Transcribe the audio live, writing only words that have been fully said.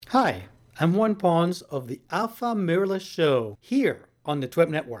Hi, I'm Juan Pons of the Alpha Mirrorless Show here on the TWIP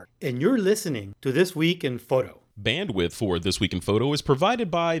Network, and you're listening to This Week in Photo. Bandwidth for This Week in Photo is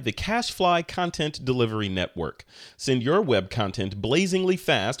provided by the CashFly Content Delivery Network. Send your web content blazingly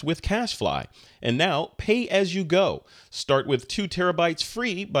fast with CashFly. And now, pay as you go. Start with 2 terabytes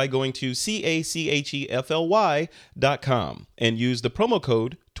free by going to CACHEFLY.com and use the promo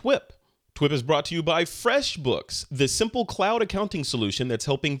code TWIP. TWIP is brought to you by FreshBooks, the simple cloud accounting solution that's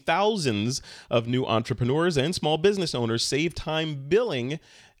helping thousands of new entrepreneurs and small business owners save time billing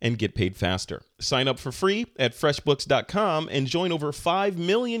and get paid faster. Sign up for free at freshbooks.com and join over 5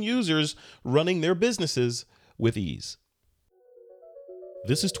 million users running their businesses with ease.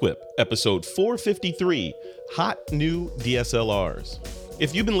 This is TWIP, episode 453, Hot New DSLRs.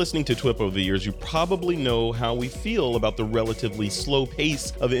 If you've been listening to TWIP over the years, you probably know how we feel about the relatively slow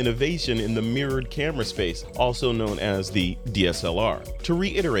pace of innovation in the mirrored camera space, also known as the DSLR. To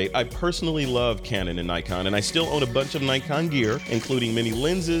reiterate, I personally love Canon and Nikon, and I still own a bunch of Nikon gear, including many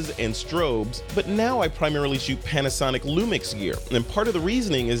lenses and strobes, but now I primarily shoot Panasonic Lumix gear. And part of the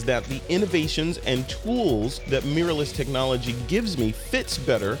reasoning is that the innovations and tools that mirrorless technology gives me fits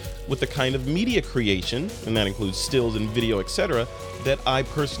better with the kind of media creation, and that includes stills and video, etc., that I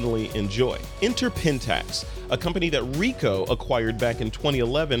personally enjoy. Enter Pentax, a company that Ricoh acquired back in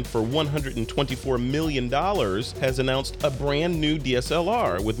 2011 for $124 million, has announced a brand new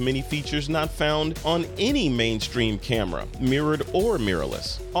DSLR with many features not found on any mainstream camera, mirrored or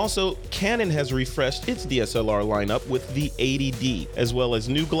mirrorless. Also, Canon has refreshed its DSLR lineup with the 80D, as well as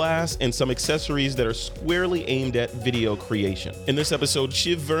new glass and some accessories that are squarely aimed at video creation. In this episode,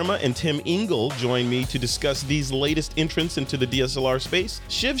 Shiv, Verma, and Tim Engle join me to discuss these latest entrants into the DSLR space.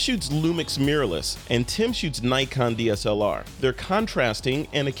 Shiv shoots Lumix mirrorless, and Tim shoots Nikon DSLR. Their contrasting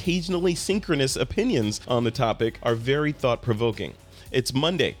and occasionally synchronous opinions on the topic are very thought-provoking. It's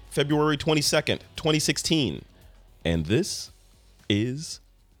Monday, February 22nd, 2016, and this is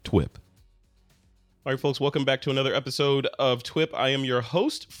TWIP. All right, folks, welcome back to another episode of TWIP. I am your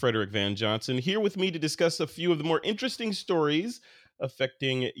host, Frederick Van Johnson, here with me to discuss a few of the more interesting stories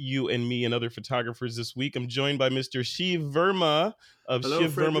affecting you and me and other photographers this week. I'm joined by Mr. Shiv Verma of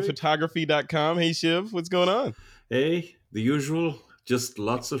ShivVermaPhotography.com. Hey, Shiv, what's going on? Hey, the usual, just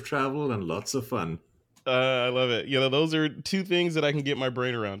lots of travel and lots of fun. I love it. You know, those are two things that I can get my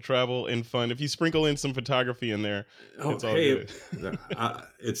brain around, travel and fun. If you sprinkle in some photography in there, it's all good.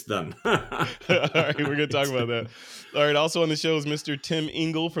 It's done. All right, we're going to talk about that. All right, also on the show is Mr. Tim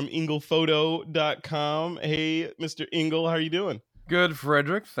Engle from EnglePhoto.com. Hey, Mr. Engle, how are you doing? Good,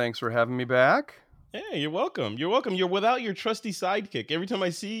 Frederick. Thanks for having me back. Yeah, you're welcome. You're welcome. You're without your trusty sidekick. Every time I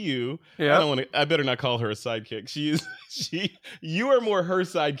see you, Yeah. I better not call her a sidekick. You are more her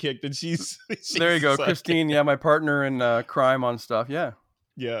sidekick than she's There you go, Christine. Yeah, my partner in crime on stuff. Yeah.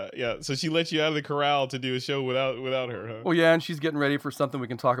 Yeah. So she lets you out of the corral to do a show without her, huh? Well, yeah, and she's getting ready for something we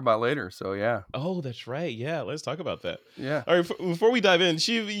can talk about later. So yeah. Oh, that's right. Yeah, let's talk about that. Yeah. All right. Before we dive in,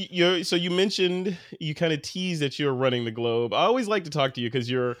 so you mentioned, you kind of teased that you're running the globe. I always like to talk to you because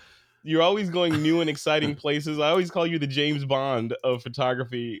you're always going new and exciting places. I always call you the James Bond of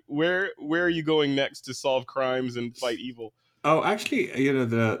photography. Where are you going next to solve crimes and fight evil? Oh, actually,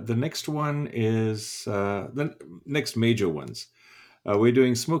 the next one is the next major ones. We're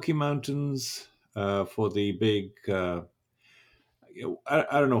doing Smoky Mountains for the big. I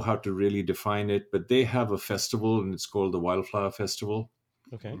don't know how to really define it, but they have a festival, and it's called the Wildflower Festival.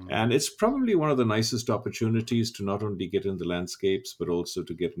 Okay. And it's probably one of the nicest opportunities to not only get in the landscapes, but also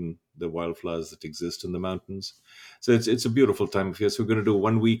to get in the wildflowers that exist in the mountains. So it's a beautiful time of year. So we're going to do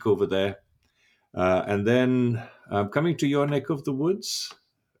 1 week over there. And then coming to your neck of the woods.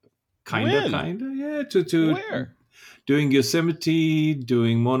 Kind of. Yeah. To Where? Doing Yosemite,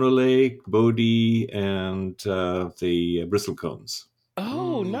 doing Mono Lake, Bodie, and the Bristlecones.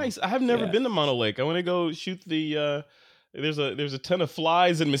 Oh, nice. I have never been to Mono Lake. I want to go shoot the... There's a ton of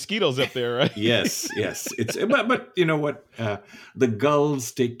flies and mosquitoes up there, right? Yes. It's but you know what? The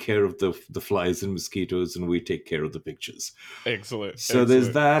gulls take care of the flies and mosquitoes, and we take care of the pictures. Excellent. So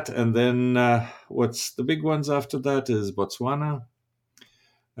there's that, and then what's the big ones after that is Botswana.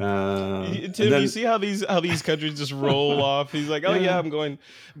 Tim, you see how these countries just roll off? He's like, I'm going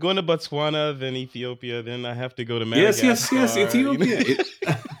to Botswana, then Ethiopia, then I have to go to Madagascar. Yes, Ethiopia.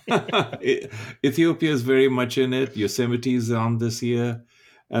 Ethiopia is very much in it. Yosemite is on this year.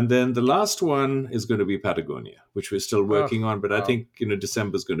 And then the last one is going to be Patagonia, which we're still working on. But I think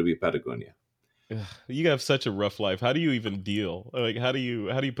December is going to be Patagonia. You have such a rough life. How do you even deal? Like, how do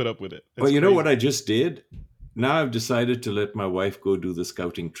you put up with it? Well, you know what I just did? Now I've decided to let my wife go do the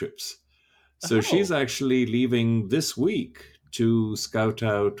scouting trips. So she's actually leaving this week to scout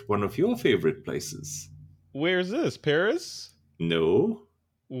out one of your favorite places. Where's this? Paris? No,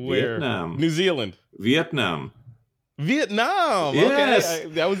 Where? Vietnam. New Zealand. Vietnam. Vietnam. Yes. Okay,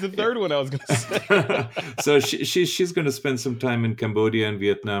 that was the third one I was going to say. So she's going to spend some time in Cambodia and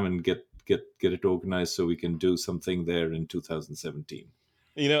Vietnam and get it organized so we can do something there in 2017.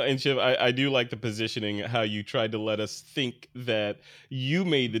 You know, and Shiv, I do like the positioning, how you tried to let us think that you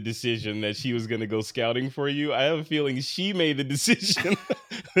made the decision that she was going to go scouting for you. I have a feeling she made the decision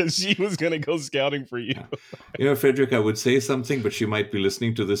that she was going to go scouting for you. You know, Frederick, I would say something, but she might be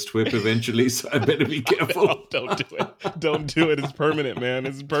listening to this TWIP eventually, so I better be careful. No, don't do it. Don't do it. It's permanent, man.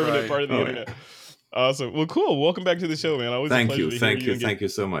 It's a permanent part of the internet. Yeah. Awesome. Well, cool. Welcome back to the show, man. Always Thank a pleasure you. to Thank hear you. Thank you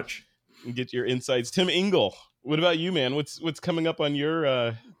so much. And get your insights. Tim Engle, what about you, man? What's coming up on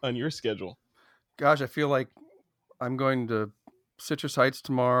your schedule? Gosh, I feel like I'm going to Citrus Heights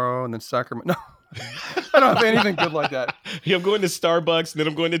tomorrow and then Sacramento. No, I don't have anything good like that. Yeah, I'm going to Starbucks and then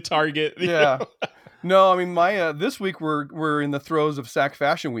I'm going to Target. Yeah. No, I mean my this week we're in the throes of Sac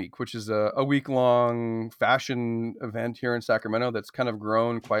Fashion Week, which is a week-long fashion event here in Sacramento that's kind of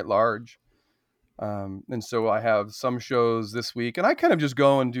grown quite large. And so I have some shows this week, and I kind of just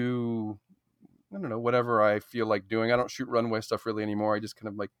go and do, I don't know, whatever I feel like doing. I don't shoot runway stuff really anymore. I just kind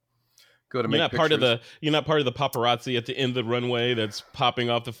of like go to make pictures. You're not part of the paparazzi at the end of the runway that's popping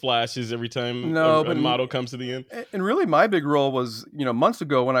off the flashes every time a model comes to the end. And really my big role was, months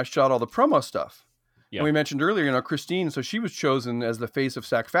ago when I shot all the promo stuff. Yeah. And we mentioned earlier, Christine, so she was chosen as the face of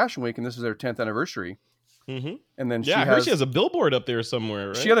Sac Fashion Week, and this is their 10th anniversary. Mm-hmm. And then I heard she has a billboard up there somewhere,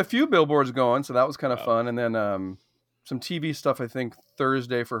 right? She had a few billboards going, so that was kind of fun. And then some TV stuff, I think,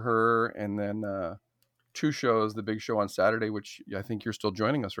 Thursday for her, and then 2 shows, the big show on Saturday, which I think you're still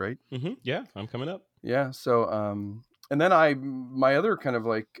joining us, right? Mm-hmm. Yeah, I'm coming up. Yeah, so, and then my other kind of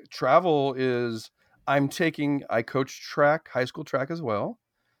like travel is I coach track, high school track as well,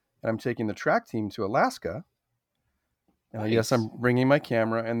 and I'm taking the track team to Alaska. Nice. Yes, I'm bringing my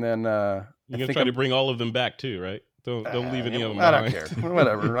camera, and then you're gonna try to bring all of them back too, right? Don't leave any of them behind. I don't care.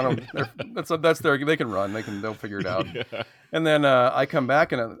 Whatever. I don't. That's their. They can run. They'll figure it out. Yeah. And then I come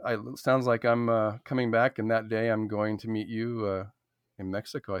back, and it sounds like I'm coming back, and that day I'm going to meet you in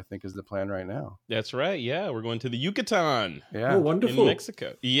Mexico. I think is the plan right now. That's right. Yeah, we're going to the Yucatan. Yeah. Oh, wonderful. In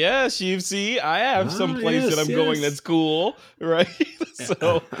Mexico. Yes, you see, I have some place that I'm going that's cool, right?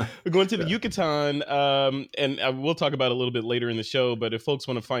 So we're going to the Yucatan, and we'll talk about it a little bit later in the show. But if folks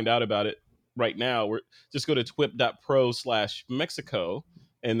want to find out about it right now, just go to twip.pro/Mexico,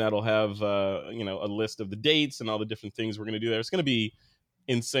 and that'll have a list of the dates and all the different things we're going to do there. It's going to be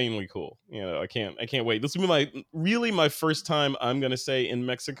insanely cool. I can't wait. This will be my first time, I'm going to say, in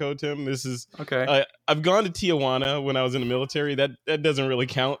Mexico, Tim. This is okay. I've gone to Tijuana when I was in the military. That doesn't really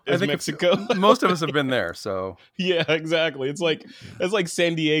count as Mexico. Most of us have been there, so yeah, exactly. It's like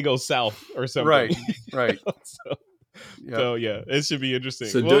San Diego South or something. Right. So yeah, it should be interesting.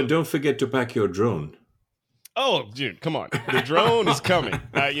 So don't forget to pack your drone. Oh, dude, come on. The drone is coming.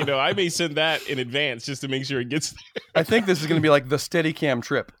 I may send that in advance just to make sure it gets there. I think this is going to be like the Steadicam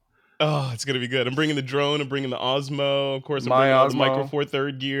trip. Oh, it's going to be good. I'm bringing the drone. I'm bringing the Osmo. Of course, I'm bringing all the Micro Four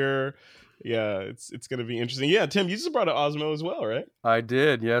Third gear. Yeah, it's going to be interesting. Yeah, Tim, you just brought an Osmo as well, right? I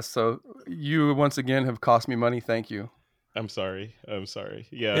did, yes. So you, once again, have cost me money. Thank you. I'm sorry.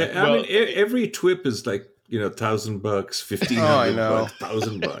 Yeah. I mean, every TWIP is like, $1,000, $1,500,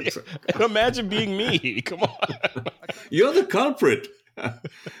 $1,000. Imagine being me. Come on. You're the culprit.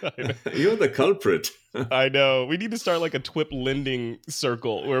 You're the culprit. I know. We need to start like a TWIP lending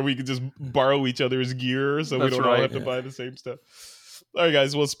circle where we could just borrow each other's gear so we don't all have to buy the same stuff. All right,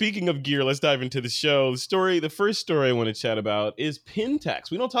 guys. Well, speaking of gear, let's dive into the show. The first story I want to chat about is Pentax.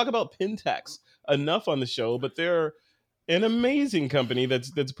 We don't talk about Pentax enough on the show, but they're an amazing company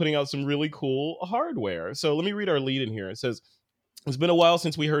that's putting out some really cool hardware. So let me read our lead in here. It says, it's been a while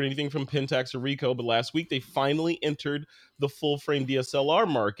since we heard anything from Pentax or Ricoh, but last week they finally entered the full-frame DSLR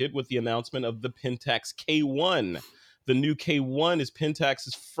market with the announcement of the Pentax K-1. The new K-1 is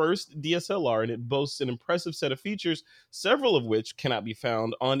Pentax's first DSLR, and it boasts an impressive set of features, several of which cannot be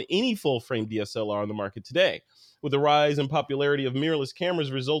found on any full-frame DSLR on the market today. With the rise in popularity of mirrorless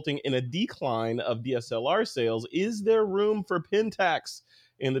cameras resulting in a decline of DSLR sales, is there room for Pentax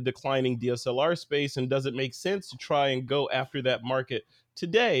in the declining DSLR space? And does it make sense to try and go after that market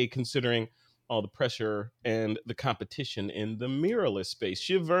today, considering all the pressure and the competition in the mirrorless space?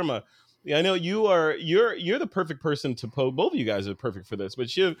 Shiv, Verma, I know you're the perfect person to pose. Both of you guys are perfect for this, but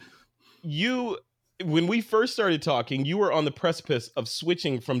Shiv, when we first started talking, you were on the precipice of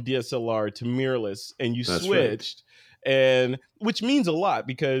switching from DSLR to mirrorless, and you switched, and which means a lot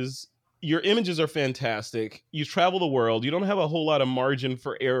because your images are fantastic. You travel the world. You don't have a whole lot of margin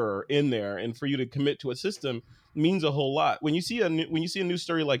for error in there, and for you to commit to a system means a whole lot. When you see a new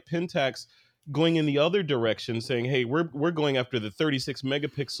story like Pentax going in the other direction, saying, "Hey, we're going after the 36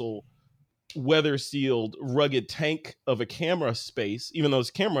 megapixel weather sealed rugged tank of a camera space," even though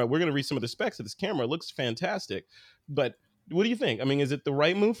this camera, we're going to read some of the specs of this camera, it looks fantastic. But what do you think? I mean, is it the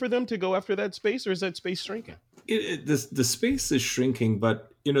right move for them to go after that space, or is that space shrinking? The space is shrinking,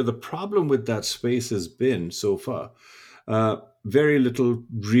 but the problem with that space has been so far very little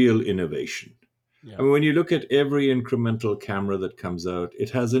real innovation. Yeah. I mean, when you look at every incremental camera that comes out,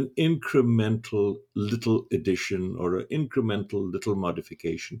 it has an incremental little addition or an incremental little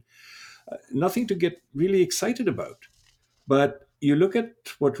modification. Nothing to get really excited about. But you look at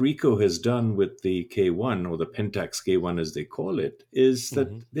what Ricoh has done with the K1, or the Pentax K1 as they call it, is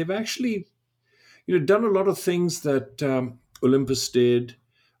that they've actually done a lot of things that Olympus did,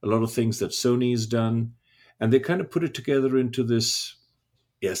 a lot of things that Sony's done, and they kind of put it together into this.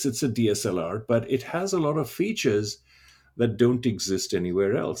 Yes, it's a DSLR, but it has a lot of features that don't exist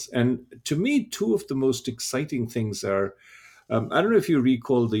anywhere else. And to me, two of the most exciting things are, I don't know if you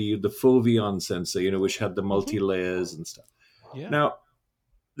recall the Foveon sensor, which had the multi-layers and stuff. Yeah. Now,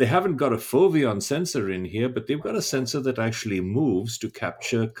 they haven't got a Foveon sensor in here, but they've got a sensor that actually moves to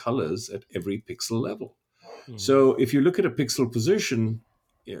capture colors at every pixel level. So if you look at a pixel position,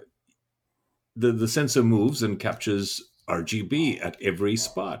 the sensor moves and captures RGB at every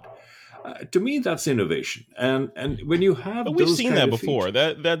spot. To me, that's innovation. And when you have, but we've those seen kind that of before.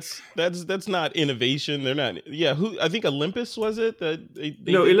 Features, That's not innovation. They're not. Yeah. I think Olympus was it that they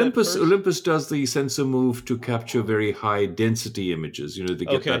no, did that first? Olympus does the sensor move to capture very high density images. They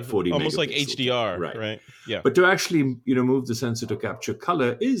get that 40 almost like megapixel HDR, right? Yeah. But to actually move the sensor to capture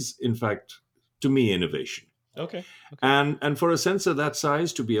color is, in fact, to me, innovation. Okay. And for a sensor that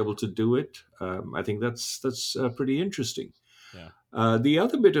size to be able to do it, I think that's pretty interesting. Yeah. The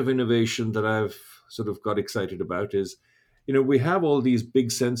other bit of innovation that I've sort of got excited about is, we have all these big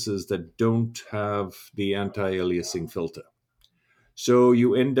sensors that don't have the anti-aliasing filter. So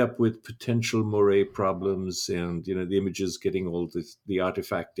you end up with potential moire problems and, the images getting all the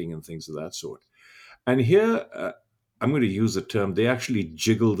artifacting and things of that sort. And here, I'm going to use a term, they actually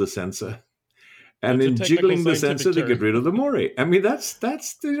jiggle the sensor. And That's in a technical jiggling the scientific sensor, they term. get rid of the moire. I mean, that's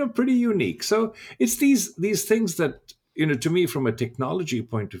pretty unique. So it's these things that, to me, from a technology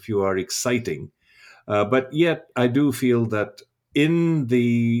point of view, are exciting. But yet, I do feel that in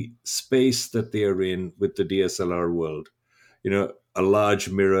the space that they are in with the DSLR world, a large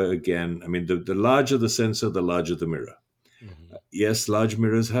mirror again. I mean, the larger the sensor, the larger the mirror. Yes, large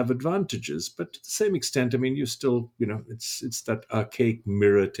mirrors have advantages, but to the same extent, I mean, you still, it's that archaic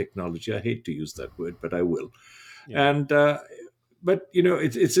mirror technology. I hate to use that word, but I will. Yeah. And but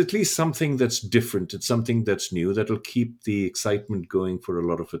it's at least something that's different. It's something that's new that'll keep the excitement going for a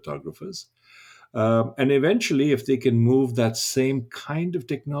lot of photographers. And eventually, if they can move that same kind of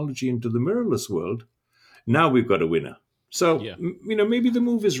technology into the mirrorless world, now we've got a winner. So, Yeah. Maybe the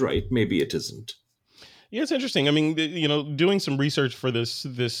move is right. Maybe it isn't. Yeah, it's interesting. I mean, doing some research for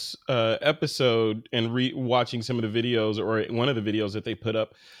this episode and watching some of the videos, or one of the videos that they put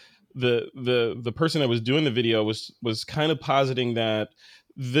up, the person that was doing the video was kind of positing that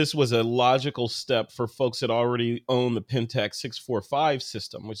this was a logical step for folks that already own the Pentax 645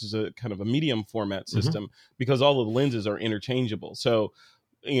 system, which is a kind of a medium format system, because all of the lenses are interchangeable. So,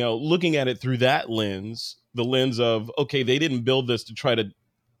 looking at it through that lens, the lens of, okay, they didn't build this to try to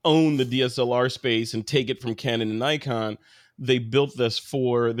own the DSLR space and take it from Canon and Nikon. They built this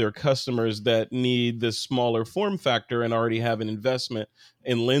for their customers that need this smaller form factor and already have an investment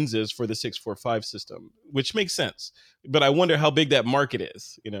in lenses for the 645 system, which makes sense. But I wonder how big that market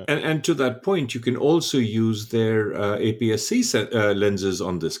is, And to that point, you can also use their APS-C lenses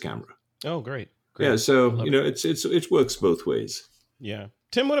on this camera. Oh, great. Yeah, so it works both ways. Yeah.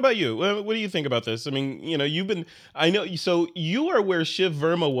 Tim, what about you? What do you think about this? I mean, so you are where Shiv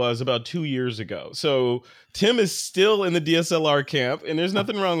Verma was about 2 years ago. So Tim is still in the DSLR camp, and there's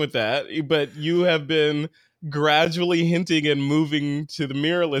nothing wrong with that. But you have been gradually hinting and moving to the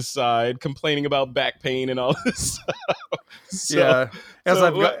mirrorless side, complaining about back pain and all this stuff.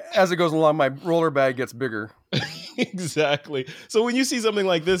 As it goes along, my roller bag gets bigger. Exactly. So when you see something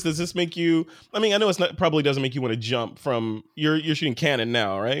like this, does this make you? I mean, I know probably doesn't make you want to jump from. You're shooting Canon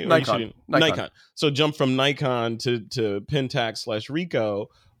now, right? Nikon. So jump from Nikon to Pentax / Ricoh.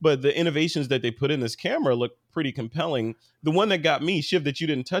 But the innovations that they put in this camera look pretty compelling. The one that got me, Shiv, that you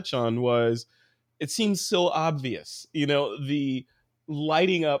didn't touch on was, it seems so obvious. The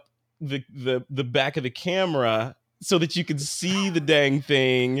lighting up the back of the camera so that you can see the dang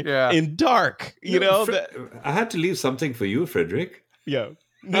thing in dark. I had to leave something for you, Frederick. Yeah,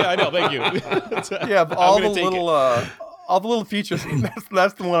 I know. Thank you. All the little features.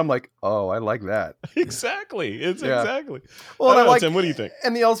 That's the one I'm like, oh, I like that. Exactly. Exactly. Well, I like. Tim, what do you think?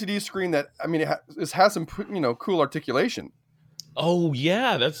 And the LCD screen it has some cool articulation. Oh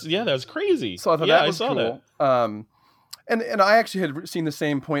yeah, that's crazy. So I thought that was cool. That. And I actually had seen the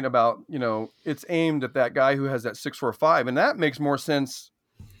same point about, it's aimed at that guy who has that 645, and that makes more sense,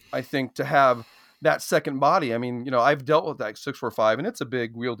 I think, to have that second body. I mean, I've dealt with that 645, and it's a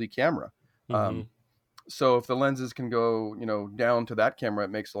big wieldy camera. Mm-hmm. So if the lenses can go, down to that camera,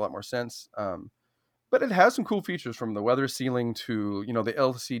 it makes a lot more sense. But it has some cool features, from the weather sealing to, the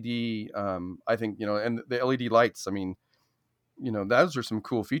LCD, I think, and the LED lights. I mean, those are some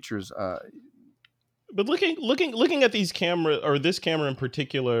cool features. But looking at these camera, or this camera in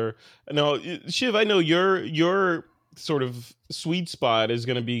particular, now, Shiv, I know your sort of sweet spot is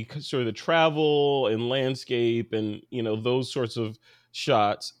going to be sort of the travel and landscape and those sorts of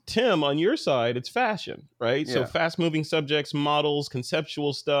shots. Tim, on your side, it's fashion, right? Yeah. So fast moving subjects, models,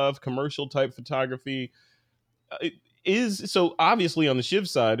 conceptual stuff, commercial type photography. So obviously on the Shiv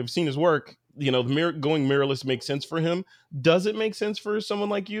side, I've seen his work. Going mirrorless makes sense for him. Does it make sense for someone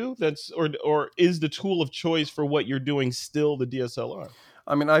like you? Or is the tool of choice for what you're doing still the DSLR?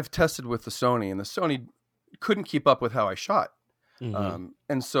 I mean, I've tested with the Sony, and the Sony couldn't keep up with how I shot. Mm-hmm.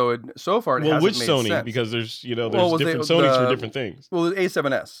 And so far it hasn't made sense. Well, which Sony? Because there's different Sonys for different things. Well, the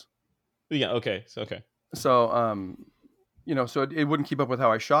A7S. Yeah. Okay. So so it wouldn't keep up with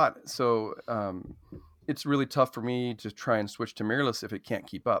how I shot. So it's really tough for me to try and switch to mirrorless if it can't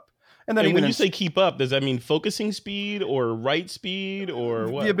keep up. And then when you say keep up, does that mean focusing speed or write speed or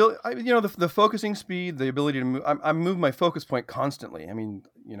what? The ability, the focusing speed, the ability to move. I move my focus point constantly. I mean,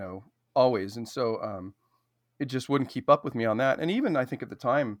 always, and so it just wouldn't keep up with me on that. And even I think at the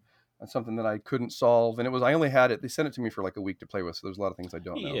time, that's something that I couldn't solve. And I only had it. They sent it to me for like a week to play with. So there's a lot of things I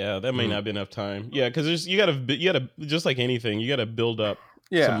don't know. Yeah, that may not be enough time. Yeah, because you gotta just like anything, you gotta build up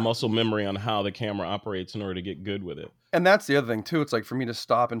some muscle memory on how the camera operates in order to get good with it. And that's the other thing too. It's like for me to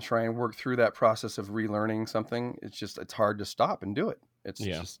stop and try and work through that process of relearning something. It's hard to stop and do it. It's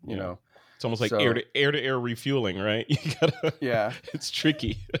just It's almost like air to air refueling, right? You gotta. Yeah, it's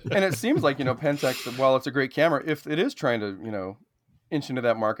tricky. And it seems like Pentax, while it's a great camera, if it is trying to inch into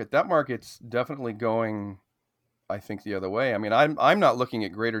that market's definitely going, I think, the other way. I mean, I'm not looking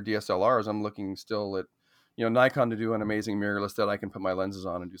at greater DSLRs. I'm looking still at Nikon to do an amazing mirrorless that I can put my lenses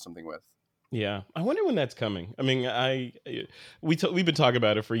on and do something with. Yeah, I wonder when that's coming. I mean, we've been talking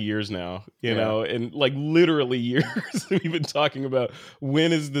about it for years now, you know, and like literally years. We've been talking about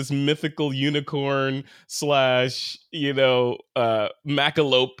when is this mythical unicorn / Macalope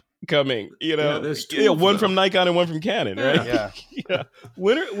coming? There's two one from Nikon and one from Canon, right? Yeah. Yeah.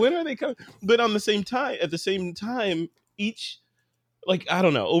 When are they coming? But at the same time, each. Like, I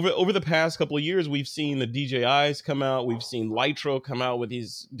don't know, over the past couple of years, we've seen the DJIs come out. We've seen Lytro come out with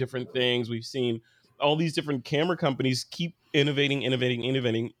these different things. We've seen all these different camera companies keep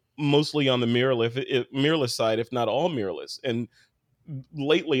innovating, mostly on the mirrorless side, if not all mirrorless. And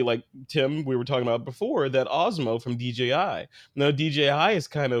lately, like Tim, we were talking about before, that Osmo from DJI. Now, DJI is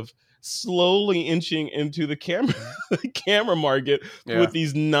kind of slowly inching into the camera market with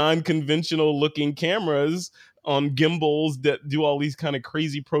these non-conventional looking cameras on gimbals that do all these kind of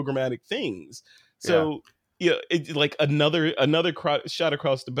crazy programmatic things. So it's like another shot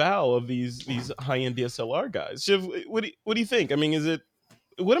across the bow of these high-end DSLR guys. Shiv, what do you think? I mean,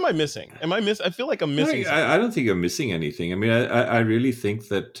 what am I missing? I feel like I'm missing something. I don't think you're missing anything. I mean, I really think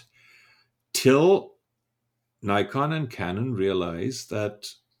that till Nikon and Canon realize that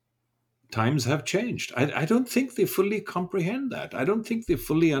times have changed, I don't think they fully comprehend that. I don't think they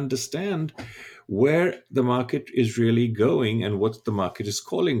fully understand where the market is really going and what the market is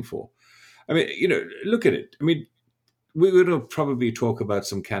calling for. I mean, look at it. I mean, we're going to probably talk about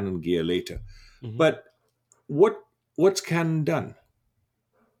some Canon gear later, but what's Canon done?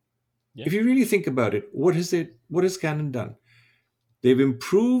 Yeah. If you really think about it, what has Canon done? They've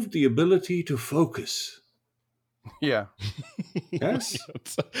improved the ability to focus. Yeah. Yes.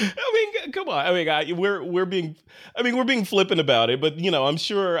 I mean, come on. I mean, we're being flippant about it, but I'm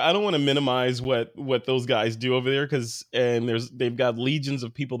sure I don't want to minimize what those guys do over there they've got legions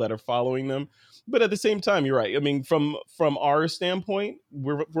of people that are following them. But at the same time, you're right. I mean, from our standpoint,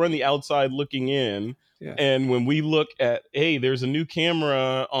 we're on the outside looking in. Yeah. And when we look at, hey, there's a new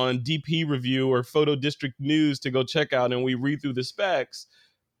camera on DP Review or Photo District News to go check out, and we read through the specs,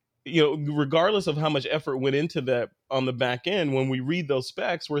 regardless of how much effort went into that on the back end, when we read those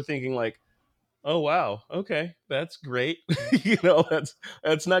specs, we're thinking like, Oh wow. Okay, that's great.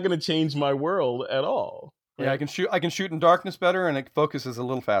 That's not going to change my world at all. Right? Yeah, I can shoot in darkness better, and it focuses a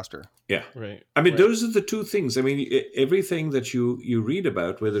little faster. Yeah. Right. I mean, right. those are the two things. I mean, everything that you read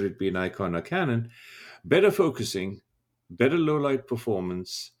about, whether it be Nikon or Canon, better focusing, better low light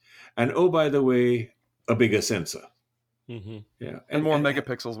performance, and oh, by the way, a bigger sensor. Mm-hmm. Yeah, and more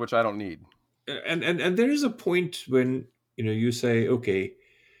megapixels, which I don't need. And there is a point when you say, okay,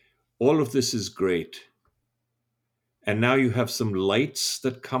 all of this is great, and now you have some lights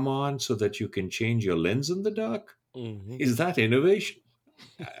that come on so that you can change your lens in the dark. Mm-hmm. Is that innovation?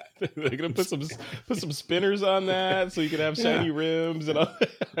 They're gonna put some spinners on that so you can have shiny rims and all.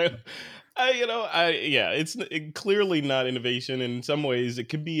 It's clearly not innovation. In some ways, it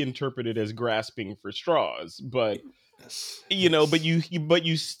could be interpreted as grasping for straws. But but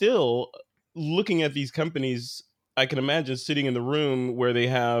you still, looking at these companies, I can imagine sitting in the room where they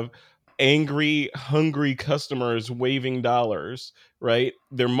have angry, hungry customers waving dollars, right?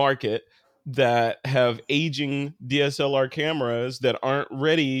 Their market, that have aging DSLR cameras that aren't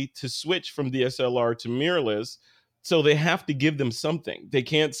ready to switch from DSLR to mirrorless. So they have to give them something. They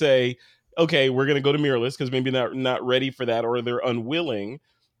can't say, okay, we're going to go to mirrorless because maybe they're not ready for that, or they're unwilling.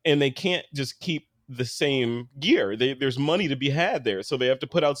 And they can't just keep the same gear. There's money to be had there. So they have to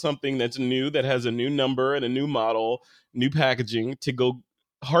put out something that's new, that has a new number and a new model, new packaging, to go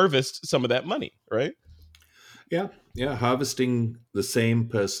harvest some of that money, right? Yeah, harvesting the same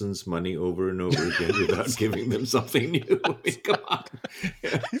person's money over and over again without giving them something new. I mean, come on.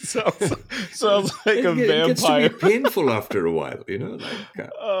 Sounds like a vampire. It gets to be painful after a while,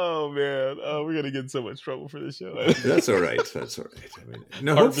 Oh man, we're gonna get in so much trouble for this show. That's all right. I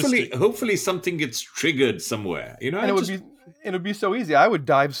mean, hopefully something gets triggered somewhere. And it would be so easy. I would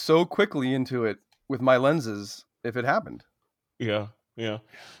dive so quickly into it with my lenses if it happened. Yeah. I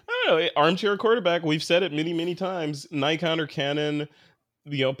don't know. Armchair quarterback. We've said it many, many times. Nikon or Canon.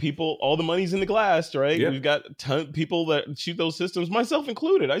 People. All the money's in the glass, right? Yep. We've got a ton of people that shoot those systems, myself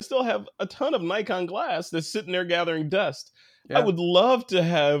included. I still have a ton of Nikon glass that's sitting there gathering dust. Yeah. I would love to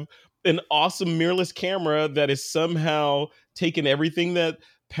have an awesome mirrorless camera that is somehow taken everything that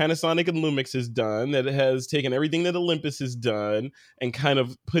Panasonic and Lumix has done, that has taken everything that Olympus has done, and kind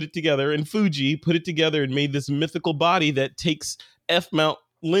of put it together, and Fuji put it together and made this mythical body that takes F-mount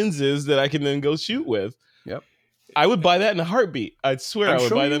lenses that I can then go shoot with. Yep. I would buy that in a heartbeat. I'd swear I would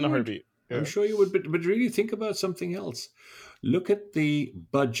buy that in a heartbeat. Yeah. I'm sure you would, but really think about something else. Look at the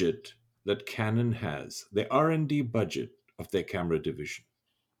budget that Canon has, the R&D budget of their camera division.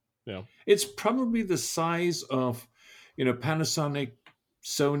 Yeah. It's probably the size of, Panasonic,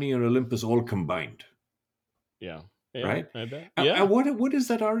 Sony, and Olympus all combined. Yeah. Right? I bet. And what is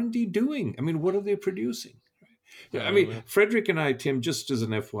that R&D doing? I mean, what are they producing? I mean, Frederick and I, Tim, just as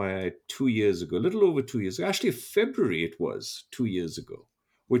an FYI, 2 years ago, a little over 2 years ago, actually February it was 2 years ago,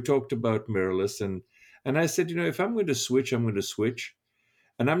 we talked about mirrorless, and I said, if I'm going to switch, I'm going to switch.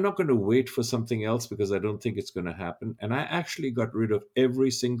 And I'm not going to wait for something else because I don't think it's going to happen. And I actually got rid of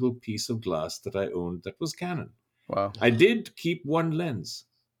every single piece of glass that I owned that was Canon. Wow. I did keep one lens,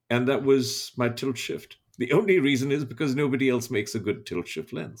 and that was my tilt shift. The only reason is because nobody else makes a good tilt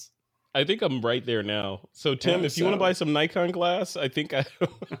shift lens. I think I'm right there now. So Tim, if you want to buy some Nikon glass, I think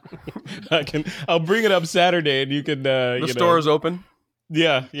I'll bring it up Saturday, and you can. The store is open.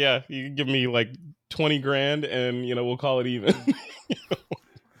 Yeah. You can give me like $20,000, and we'll call it even.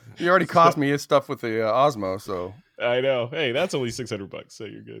 You already cost me his stuff with the Osmo, so I know. Hey, that's only $600, so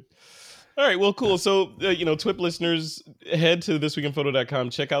you're good. All right, well, cool. So, TWIP listeners, head to thisweekinphoto.com.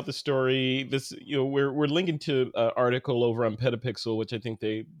 Check out the story. This, we're linking to an article over on Petapixel, which I think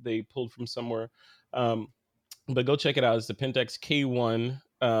they pulled from somewhere. But go check it out. It's the Pentax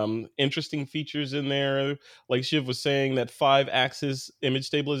K-1. Interesting features in there. Like Shiv was saying, that 5-axis image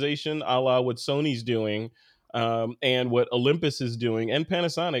stabilization, a la what Sony's doing, and what Olympus is doing, and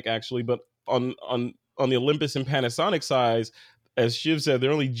Panasonic actually. But on the Olympus and Panasonic size, as Shiv said,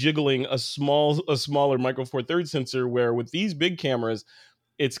 they're only jiggling a smaller Micro Four Thirds sensor, where with these big cameras,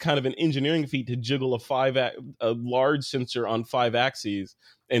 it's kind of an engineering feat to jiggle a large sensor on 5 axes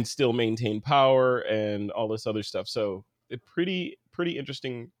and still maintain power and all this other stuff. So a pretty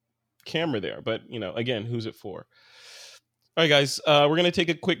interesting camera there. But, again, who's it for? All right, guys, we're going to take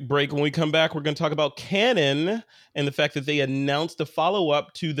a quick break. When we come back, we're going to talk about Canon and the fact that they announced a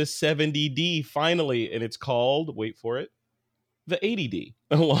follow-up to the 70D finally, and it's called, wait for it, the 80D.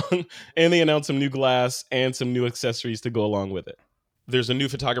 And they announced some new glass and some new accessories to go along with it. There's a new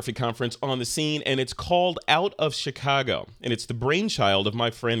photography conference on the scene, and it's called Out of Chicago, and it's the brainchild of my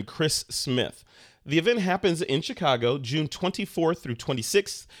friend Chris Smith. The event happens in Chicago, June 24th through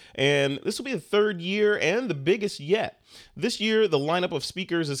 26th, and this will be the third year and the biggest yet. This year, the lineup of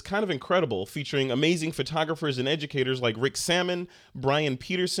speakers is kind of incredible, featuring amazing photographers and educators like Rick Salmon, Brian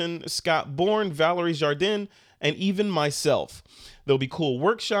Peterson, Scott Bourne, Valerie Jardin, and even myself. There'll be cool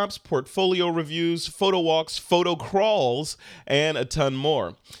workshops, portfolio reviews, photo walks, photo crawls, and a ton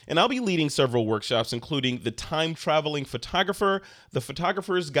more. And I'll be leading several workshops, including the time-traveling photographer, the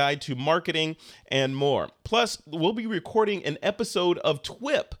photographer's guide to marketing, and more. Plus, we'll be recording an episode of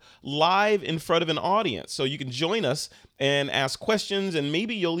TWIP live in front of an audience, so you can join us and ask questions, and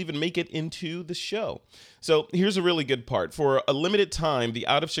maybe you'll even make it into the show. So here's a really good part. For a limited time, the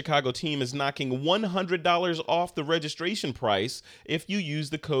Out of Chicago team is knocking $100 off the registration price if you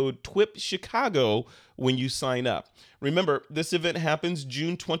use the code TWIPChicago when you sign up. Remember, this event happens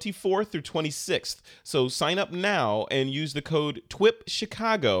June 24th through 26th, so sign up now and use the code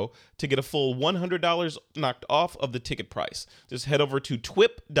TWIPChicago to get a full $100 knocked off of the ticket price. Just head over to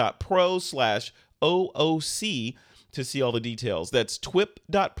twip.pro/OOC to see all the details. That's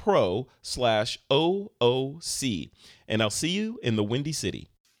twip.pro/OOC. And I'll see you in the Windy City.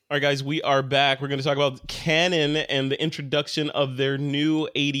 All right, guys, we are back. We're going to talk about Canon and the introduction of their new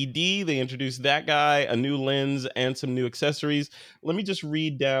 80D. They introduced that guy, a new lens, and some new accessories. Let me just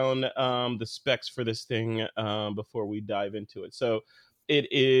read down the specs for this thing before we dive into it. So it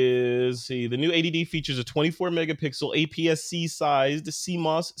is, the new 80D features a 24 megapixel APS-C sized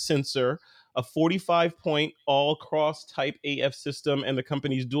CMOS sensor, a 45-point all-cross type AF system, and the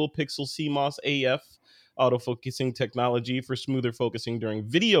company's dual pixel CMOS AF autofocusing technology for smoother focusing during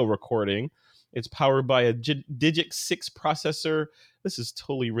video recording. It's powered by a Digic 6 processor. This is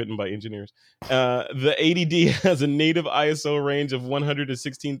totally written by engineers. The 80D has a native ISO range of 100 to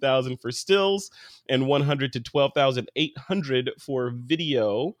 16,000 for stills and 100 to 12,800 for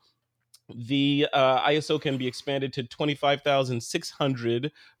video. The ISO can be expanded to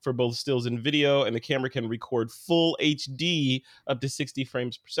 25,600 for both stills and video, and the camera can record full HD up to 60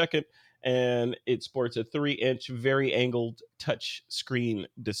 frames per second, and it sports a 3-inch very angled touch screen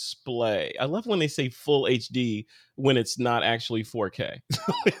display. I love when they say full HD when it's not actually 4K.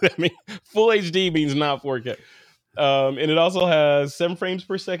 I mean, full HD means not 4K. And it also has 7 frames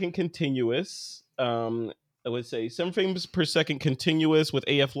per second continuous. I would say 7 frames per second continuous with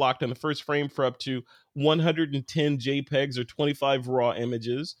AF locked in the first frame for up to 110 JPEGs or 25 raw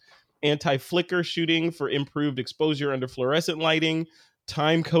images. Anti-flicker shooting for improved exposure under fluorescent lighting.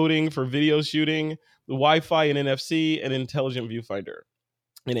 Time coding for video shooting. The Wi-Fi and NFC, and intelligent viewfinder.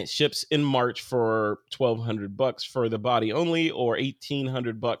 And it ships in March for $1,200 for the body only, or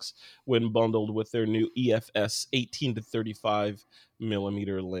 $1,800 when bundled with their new EFS 18 to 35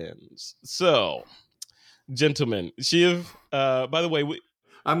 millimeter lens. So, gentlemen, Shiv, by the way,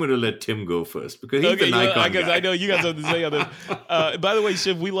 I'm going to let Tim go first because he's the Nikon guy. I know you guys have to say on this. By the way,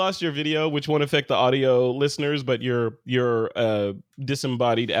 Shiv, we lost your video, which won't affect the audio listeners, but you're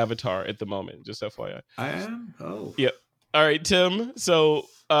disembodied avatar at the moment. Just FYI. I am? Oh. Yeah. All right, Tim. So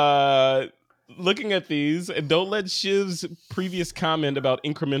looking at these, and don't let Shiv's previous comment about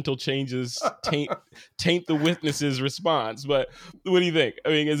incremental changes taint the witness's response. But what do you think? I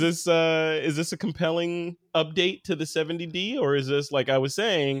mean, is this a compelling update to the 70D, or is this, like I was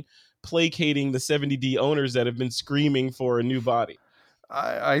saying, placating the 70D owners that have been screaming for a new body?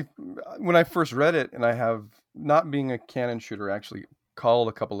 I when I first read it, and I have, not being a Canon shooter, actually called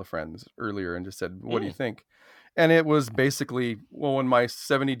a couple of friends earlier and just said, "What do you think?" And it was basically, well, when my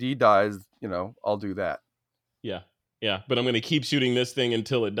 70D dies, I'll do that. Yeah. But I'm going to keep shooting this thing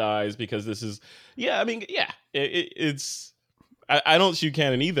until it dies because this is, it's, I don't shoot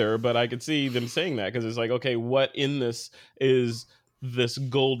Canon either, but I could see them saying that because it's like, okay, what in this is this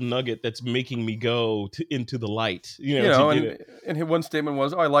gold nugget that's making me go into the light? And one statement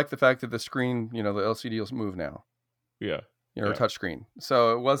was, I like the fact that the screen, the LCD will move now. Yeah. Or touch screen.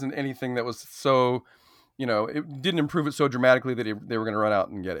 So it wasn't anything that was so... it didn't improve it so dramatically that they were going to run out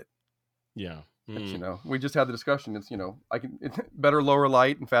and get it. Yeah. But, we just had the discussion. It's, it's better lower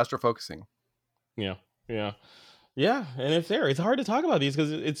light and faster focusing. Yeah. And it's there. It's hard to talk about these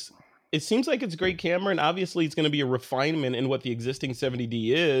because it seems like it's a great camera, and obviously it's going to be a refinement in what the existing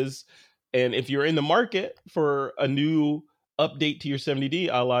 70D is. And if you're in the market for a new update to your 70D,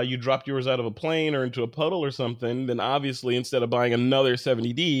 a la you dropped yours out of a plane or into a puddle or something, then obviously instead of buying another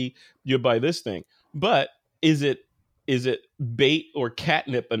 70D, you buy this thing. But is it bait or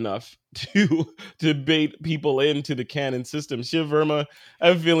catnip enough to bait people into the Canon system? Shiv, Verma, I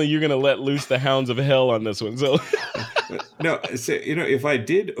have a feeling you're going to let loose the hounds of hell on this one. So no, so, if I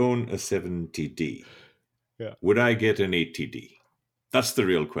did own a 70D, would I get an 80D? That's the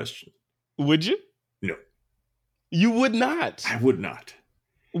real question. Would you? No, You would not. I would not.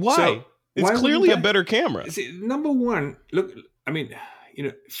 Why? So, It's why clearly a wouldn't I? better camera. See, number one, look, I mean,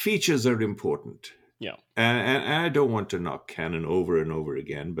 features are important. Yeah. And I don't want to knock Canon over and over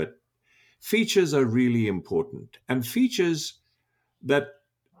again, but features are really important. And features that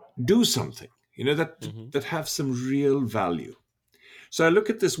do something, that have some real value. So I look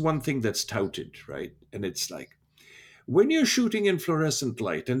at this one thing that's touted, right? And it's like, when you're shooting in fluorescent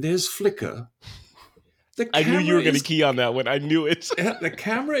light and there's flicker, I knew you were going to key on that one. I knew it. the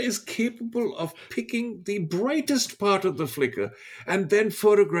camera is capable of picking the brightest part of the flicker and then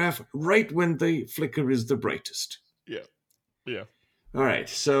photograph right when the flicker is the brightest. Yeah. Yeah. All right.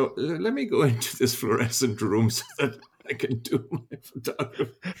 So let me go into this fluorescent room so that I can do my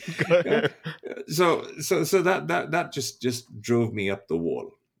photography. Go ahead. So that just drove me up the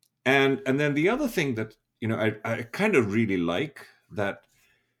wall. And then the other thing that, I kind of really like that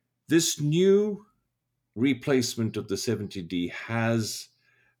this new replacement of the 70D has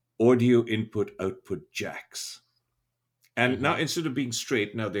audio input output jacks. And now instead of being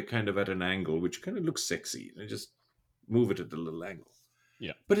straight, now they're kind of at an angle, which kind of looks sexy. And just move it at a little angle.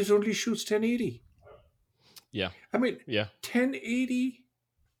 Yeah. But it only shoots 1080. Yeah. I mean, Yeah. 1080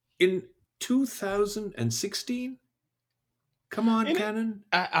 in 2016? Come on, And Canon.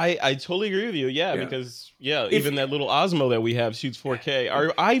 I totally agree with you. Yeah, Yeah. because even that little Osmo that we have shoots 4K. Our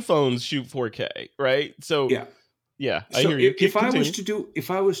iPhones shoot 4K, right? So yeah, I So hear you. if I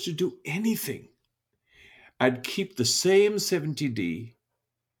was to do anything, I'd keep the same 70D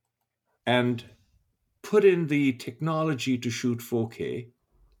and put in the technology to shoot 4K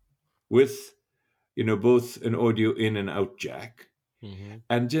with, both an audio in and out jack,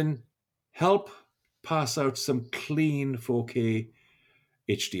 and then help pass out some clean 4K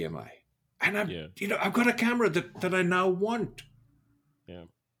HDMI. And I've got a camera that I now want. Yeah.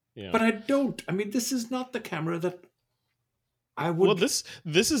 Yeah. But I don't. I mean, this is not the camera that I would. Well, this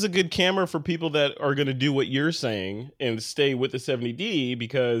is a good camera for people that are going to do what you're saying and stay with the 70D,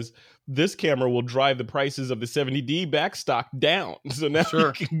 because this camera will drive the prices of the 70D backstock down. So now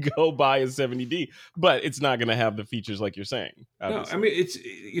you can go buy a 70D, but it's not going to have the features like you're saying. Obviously. No, I mean, it's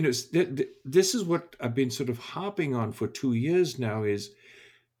this is what I've been sort of harping on for 2 years now, is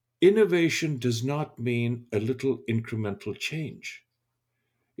innovation does not mean a little incremental change.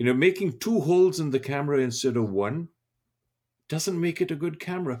 Making 2 holes in the camera instead of 1 doesn't make it a good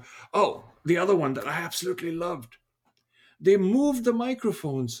camera. Oh, the other one that I absolutely loved. They moved the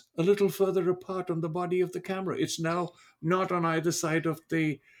microphones a little further apart on the body of the camera. It's now not on either side of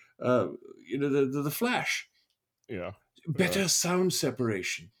the flash. Yeah. Better sound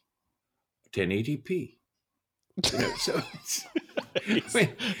separation. 1080p.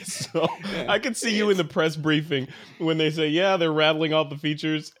 I could see you in the press briefing when they say, yeah, they're rattling off the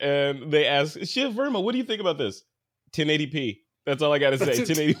features, and they ask, Shiv, Verma, what do you think about this? 1080p. That's all I got to say.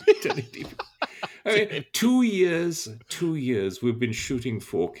 1080p. I mean, 2 years we've been shooting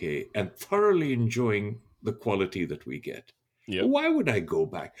 4K and thoroughly enjoying the quality that we get. Yep. Why would I go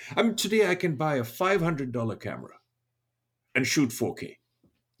back? I mean, today I can buy a $500 camera and shoot 4K.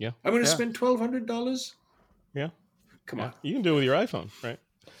 Yeah. I'm going to spend $1,200? Yeah. Come on. You can do it with your iPhone, right?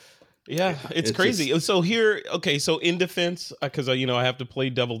 Yeah, it's crazy. So here, okay, so in defense, because I have to play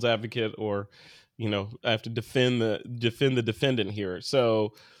devil's advocate, or I have to defend the defendant here.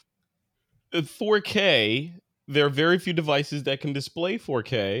 So 4K, there are very few devices that can display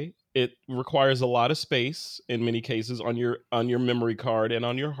 4K. It requires a lot of space in many cases on your memory card and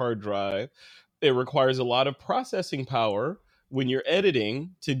on your hard drive. It requires a lot of processing power when you're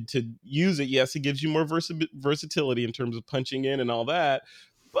editing to use it. Yes, it gives you more versatility in terms of punching in and all that,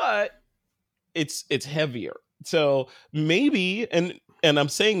 but it's heavier. So maybe, and I'm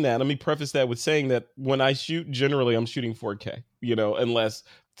saying that, let me preface that with saying that when I shoot, generally I'm shooting 4K, unless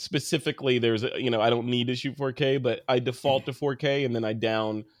specifically there's I don't need to shoot 4K, but I default to 4K, and then I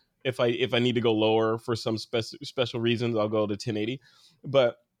down if I need to go lower for some special reasons, I'll go to 1080.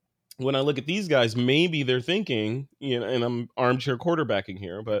 But when I look at these guys, maybe they're thinking, and I'm armchair quarterbacking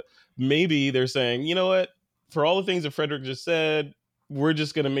here, but maybe they're saying, you know what, for all the things that Frederick just said, we're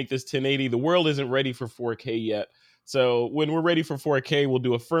just going to make this 1080. The world isn't ready for 4K yet. So when we're ready for 4K, we'll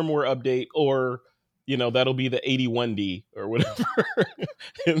do a firmware update, or, that'll be the 81D or whatever.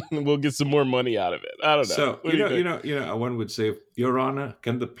 And we'll get some more money out of it. I don't know. So, one would say, Your Honor,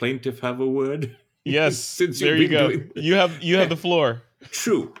 can the plaintiff have a word? Yes. Since there you go. You have the floor.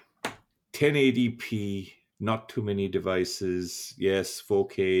 True. 1080p, not too many devices. Yes,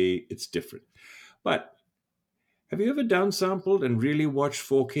 4K, it's different. But have you ever downsampled and really watched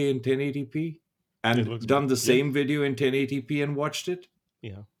 4K in 1080p? And done the same video in 1080p and watched it?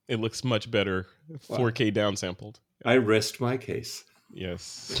 Yeah. It looks much better, 4K downsampled. I rest my case.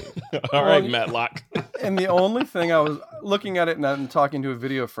 Yes. All right, Matlock. And the only thing I was looking at it and talking to a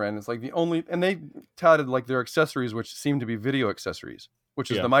video friend, it's like and they touted like their accessories, which seem to be video accessories, which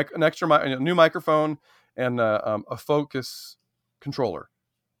is an extra a new microphone and a focus controller.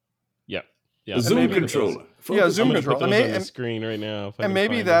 Yeah. Yeah. A zoom controller. Zoom controller. On the screen right now. And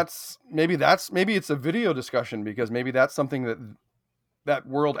maybe it's a video discussion because maybe that's something that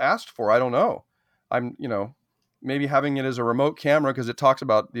world asked for. I don't know. Maybe having it as a remote camera because it talks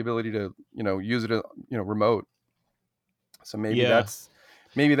about the ability to, use it, remote. So maybe that's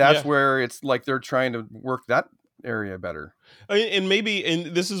where it's like they're trying to work that area better. And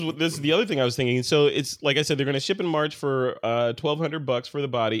this is the other thing I was thinking. So it's like I said, they're going to ship in March for $1,200 for the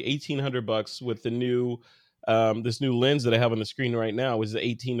body, $1,800 with the new this new lens that I have on the screen right now, which is the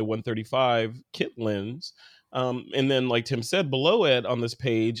 18 to 135 kit lens. And then, like Tim said, below it on this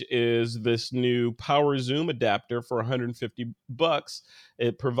page is this new power zoom adapter for $150.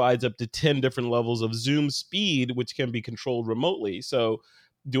 It provides up to 10 different levels of zoom speed, which can be controlled remotely. So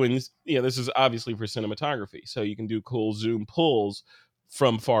doing this, this is obviously for cinematography. So you can do cool zoom pulls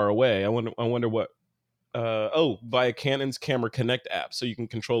from far away. I wonder what, via Canon's Camera Connect app. So you can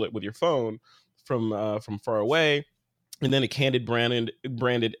control it with your phone from far away. And then a Canon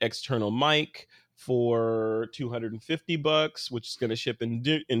branded external mic for $250, which is going to ship in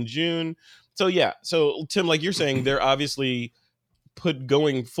June. So Tim, like you're saying, they're obviously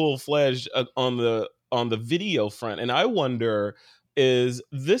going full-fledged on the video front, and I wonder, is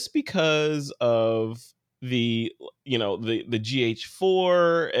this because of the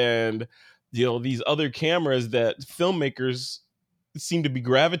GH4 and these other cameras that filmmakers seem to be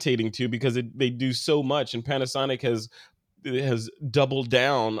gravitating to because they do so much, and Panasonic has doubled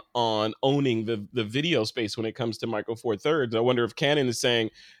down on owning the video space when it comes to Micro Four Thirds. I wonder if Canon is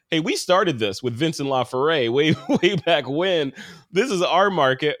saying, hey, we started this with Vincent LaFerrari way back when. This is our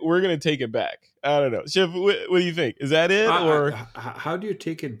market. We're going to take it back. I don't know. Shiv, what do you think? Is that it? Or how do you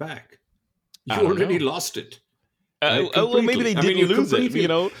take it back? You already lost it. Well, maybe they didn't lose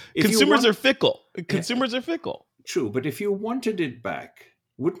it. Consumers are fickle. Consumers are fickle. True, but if you wanted it back,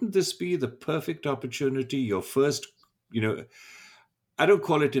 wouldn't this be the perfect opportunity? Your first, I don't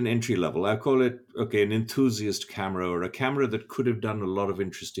call it an entry level. I call it, an enthusiast camera or a camera that could have done a lot of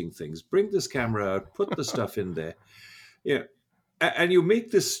interesting things. Bring this camera out, put the stuff in there. Yeah. And you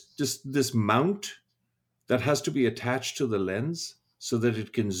make this mount that has to be attached to the lens so that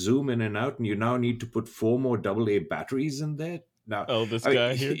it can zoom in and out. And you now need to put 4 more AA batteries in there. Now,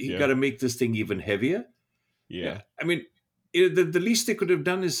 guy here? You got to make this thing even heavier. Yeah. I mean, the least they could have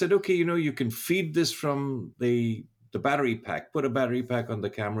done is said, okay, you can feed this from the battery pack, put a battery pack on the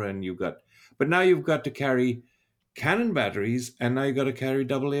camera, and but now you've got to carry Canon batteries, and now you've got to carry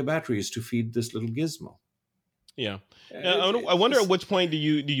AA batteries to feed this little gizmo. Yeah. I wonder at which point do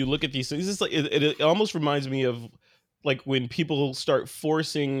you look at these things? It's like it almost reminds me of like when people start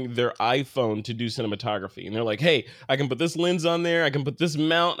forcing their iPhone to do cinematography, and they're like, hey, I can put this lens on there, I can put this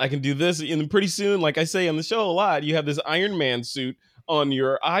mount, I can do this, and pretty soon, like I say on the show a lot, you have this Iron Man suit on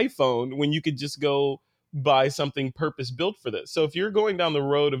your iPhone when you could just go buy something purpose built for this. So if you're going down the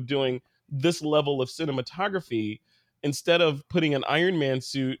road of doing this level of cinematography, instead of putting an Iron Man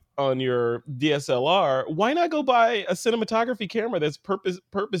suit on your DSLR, why not go buy a cinematography camera that's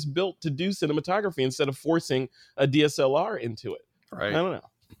purpose built to do cinematography instead of forcing a DSLR into it? Right. I don't know.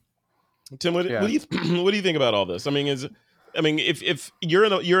 Tim, what do you think about all this? I mean, if you're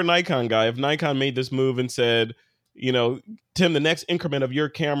a Nikon guy, if Nikon made this move and said, Tim, the next increment of your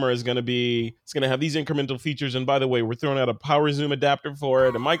camera is going to have these incremental features, and by the way, we're throwing out a power zoom adapter for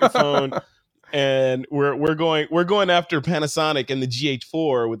it, a microphone. And we're going after Panasonic and the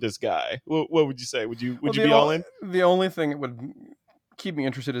GH4 with this guy. What would you say? Would you be all in? The only thing that would keep me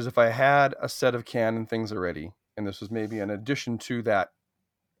interested is if I had a set of Canon things already, and this was maybe an addition to that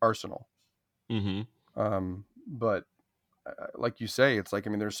arsenal. Mm-hmm. But like you say, it's like,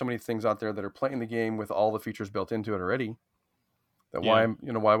 there's so many things out there that are playing the game with all the features built into it already. That why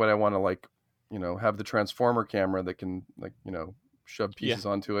would I want to have the transformer camera that can shove pieces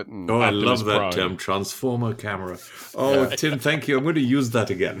onto it. And I love that term, transformer camera. Tim, thank you. I'm going to use that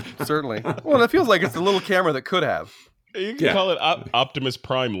again. Certainly. Well, it feels like it's the little camera that could have. You can call it Optimus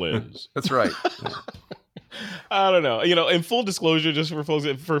Prime lens. That's right. I don't know. In full disclosure, just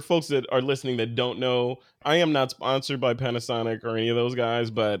for folks that are listening that don't know, I am not sponsored by Panasonic or any of those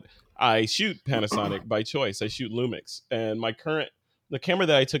guys, but I shoot Panasonic by choice. I shoot Lumix, and the camera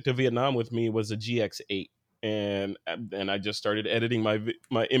that I took to Vietnam with me was a GX8. and I just started editing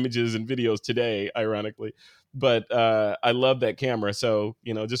my images and videos today, ironically. But I love that camera. So,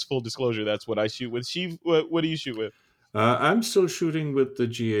 just full disclosure, that's what I shoot with. Shiv, what do you shoot with? I'm still shooting with the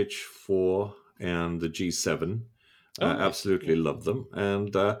GH4 and the G7. Oh, nice. Absolutely love them,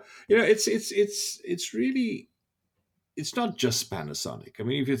 and it's really, it's not just Panasonic. I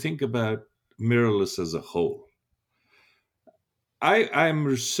mean, if you think about mirrorless as a whole,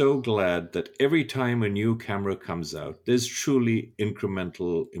 I'm so glad that every time a new camera comes out, there's truly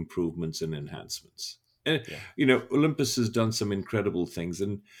incremental improvements and enhancements. And, Olympus has done some incredible things.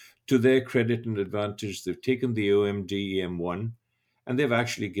 And to their credit and advantage, they've taken the OMD EM1 and they've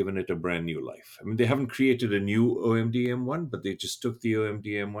actually given it a brand new life. I mean, they haven't created a new OMD EM1, but they just took the OMD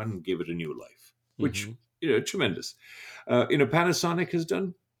EM1 and gave it a new life, which, tremendous. Panasonic has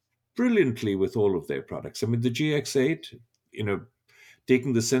done brilliantly with all of their products. I mean, the GX8,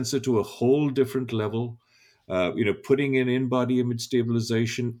 taking the sensor to a whole different level, putting in body image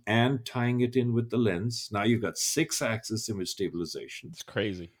stabilization and tying it in with the lens. Now you've got 6-axis image stabilization. It's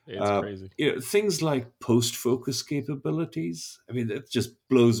crazy. It's crazy. Things like post-focus capabilities. I mean, that just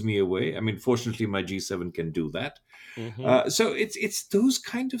blows me away. I mean, fortunately, my G7 can do that. So it's those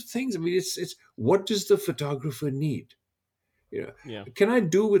kind of things. I mean, it's what does the photographer need? Can I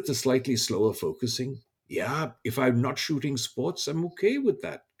do with the slightly slower focusing? Yeah, if I'm not shooting sports, I'm okay with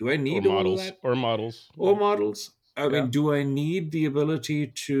that. Do I need all that? Or models. Or models. I mean, do I need the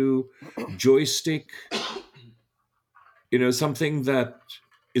ability to joystick, something that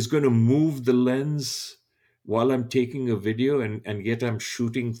is going to move the lens while I'm taking a video and yet I'm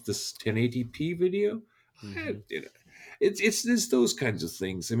shooting this 1080p video? It's those kinds of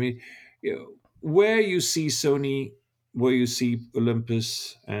things. I mean, where you see Sony, where you see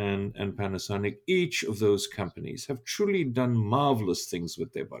Olympus and Panasonic, each of those companies have truly done marvelous things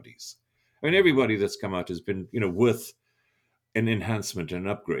with their bodies. I mean, everybody that's come out has been, worth an enhancement and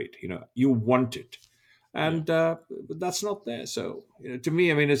an upgrade. You want it. And but that's not there. So, to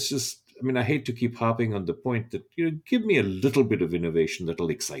me, I mean, it's just, I mean, I hate to keep harping on the point that, give me a little bit of innovation that'll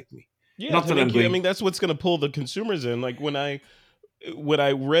excite me. Yeah, not that I mean, that's what's going to pull the consumers in. Like when I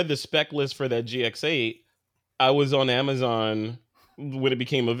read the spec list for that GX8, I was on Amazon when it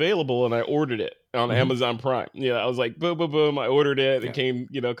became available and I ordered it on Amazon Prime. I was like, boom, boom, boom. I ordered it. It came,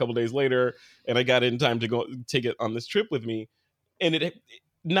 a couple days later and I got it in time to go take it on this trip with me. And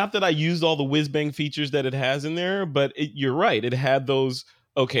not that I used all the whiz bang features that it has in there, but you're right. It had those,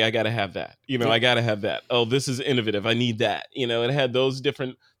 okay, I got to have that. I got to have that. Oh, this is innovative. I need that. It had those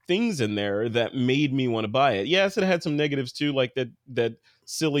different things in there that made me want to buy it. Yes, it had some negatives too, like that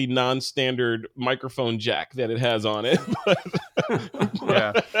silly non-standard microphone jack that it has on it.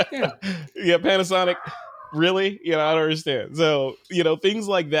 Yeah, Panasonic, really? I don't understand. So, things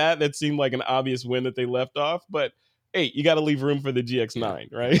like that seemed like an obvious win that they left off, but hey, you got to leave room for the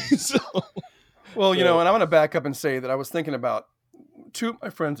GX9, right? Well, and I'm going to back up and say that I was thinking about two of my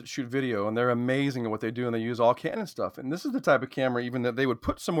friends that shoot video, and they're amazing at what they do, and they use all Canon stuff. And this is the type of camera even that they would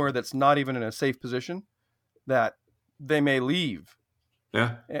put somewhere that's not even in a safe position that they may leave.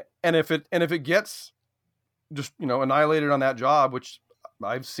 Yeah. And if it gets just, annihilated on that job, which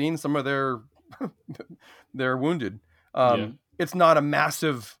I've seen some of they're wounded, it's not a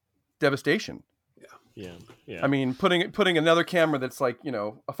massive devastation. Yeah. I mean, putting another camera that's like, a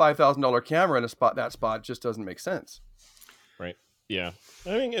 $5,000 camera in that spot just doesn't make sense. Right. Yeah.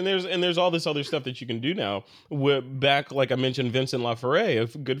 I mean, and there's all this other stuff that you can do now. Back, like I mentioned, Vincent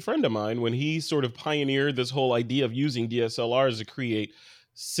Laforet, a good friend of mine, when he sort of pioneered this whole idea of using DSLRs to create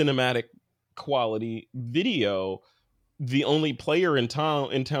cinematic quality video, the only player in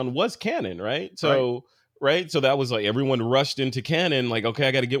town was Canon, right? So right. So that was like everyone rushed into Canon, like, okay,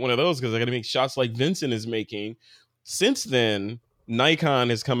 I got to get one of those because I got to make shots like Vincent is making. Since then, Nikon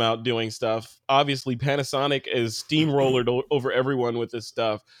has come out doing stuff. Obviously, Panasonic is steamrollered over everyone with this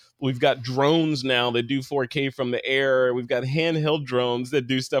stuff. We've got drones now that do 4K from the air. We've got handheld drones that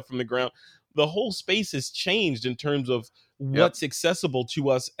do stuff from the ground. The whole space has changed in terms of what's accessible to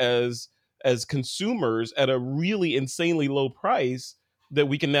us as consumers at a really insanely low price that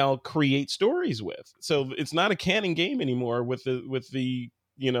we can now create stories with. So it's not a Canon game anymore with the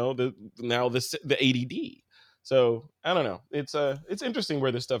ADD. So I don't know. It's interesting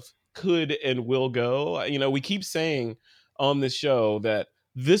where this stuff could and will go. We keep saying on this show that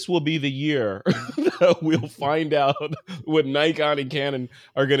this will be the year that we'll find out what Nikon and Canon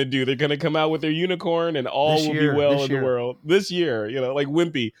are going to do. They're going to come out with their unicorn and all will be well in the world this year. Like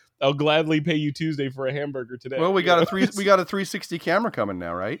Wimpy, I'll gladly pay you Tuesday for a hamburger today. Well, we got a 360 camera coming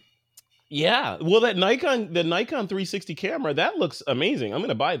now, right? Yeah. Well, the Nikon 360 camera, that looks amazing. I'm going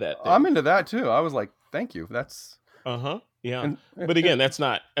to buy that thing. I'm into that too. I was like, Thank you. That's Yeah. and, But again, that's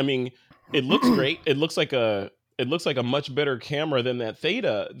not. I mean, it looks great. It looks like a much better camera than that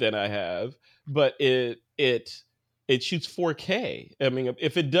Theta that I have. But it shoots 4K. I mean,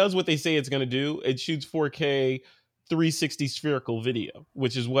 if it does what they say it's going to do, it shoots 4K 360 spherical video,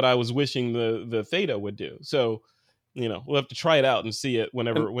 which is what I was wishing the Theta would do. So, we'll have to try it out and see it when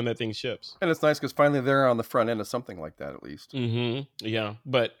that thing ships. And it's nice because finally they're on the front end of something like that, at least. Yeah,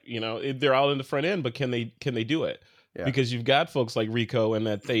 but they're all in the front end, but can they do it? Yeah. Because you've got folks like Rico and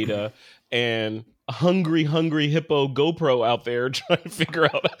that Theta and a hungry hippo GoPro out there trying to figure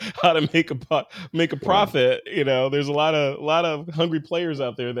out how to make a profit. There's a lot of hungry players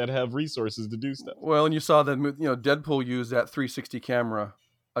out there that have resources to do stuff. Well, and you saw that Deadpool used that 360 camera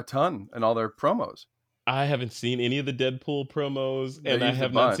a ton in all their promos. I haven't seen any of the Deadpool promos, and I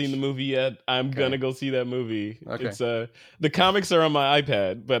have not seen the movie yet. I'm gonna go see that movie. Okay. It's the comics are on my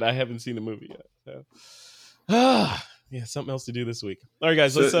iPad, but I haven't seen the movie yet. So. Yeah, something else to do this week. All right,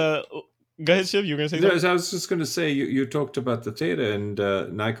 guys, let's go ahead, Shiv. You were gonna say something? I was just going to say you talked about the Theta and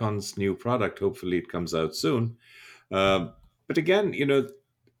Nikon's new product. Hopefully, it comes out soon. But again,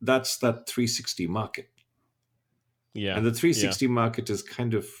 that's that 360 market. Yeah, and the 360 market is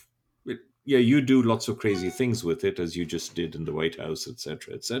kind of. Yeah, you do lots of crazy things with it, as you just did in the White House, et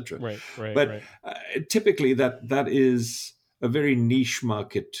cetera, et cetera. Right. But typically, that is a very niche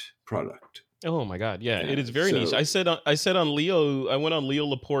market product. Oh my God, yeah, it is very niche. I said on Leo, I went on Leo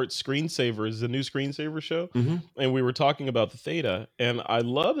Laporte's Screensavers, the new Screensaver show, and we were talking about the Theta, and I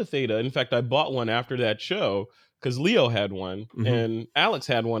love the Theta. In fact, I bought one after that show because Leo had one, and Alex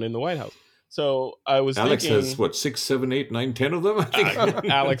had one in the White House. So I was Alex thinking, has what 6, 7, 8, 9, 10 of them. I think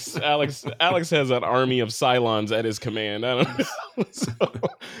Alex has an army of Cylons at his command. I don't know.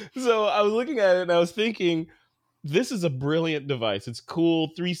 So I was looking at it and I was thinking, this is a brilliant device. It's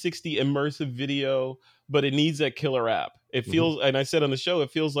cool, 360 immersive video, but it needs that killer app. It feels, and I said on the show,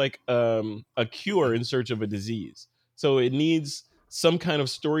 it feels like a cure in search of a disease. So it needs some kind of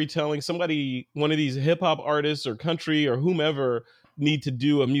storytelling. One of these hip hop artists or country or whomever need to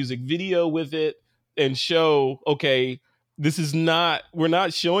do a music video with it and show, okay, we're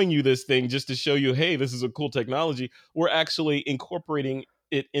not showing you this thing just to show you, hey, this is a cool technology. We're actually incorporating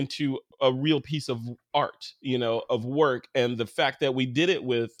it into a real piece of art, of work. And the fact that we did it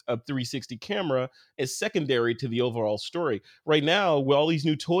with a 360 camera is secondary to the overall story. Right now, with all these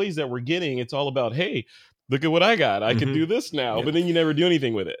new toys that we're getting, it's all about, hey, look at what I got. I can do this now. Yep. But then you never do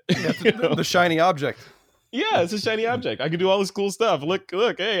anything with it. Yeah, the shiny object. Yeah, it's a shiny object. I can do all this cool stuff. Look,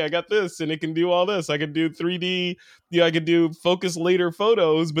 hey, I got this, and it can do all this. I can do 3D. I could do focus later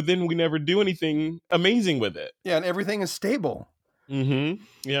photos, but then we never do anything amazing with it. Yeah, and everything is stable. Yeah.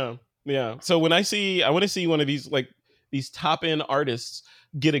 So when I want to see one of these top end artists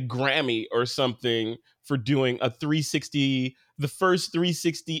get a Grammy or something for doing the first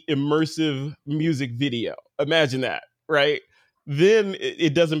 360 immersive music video. Imagine that, right? Then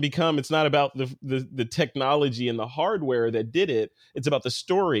it doesn't become, it's not about the technology and the hardware that did it. It's about the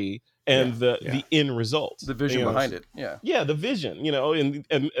story and the end result. The vision behind it. Yeah. Yeah, the vision,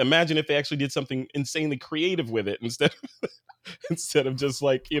 and imagine if they actually did something insanely creative with it instead of just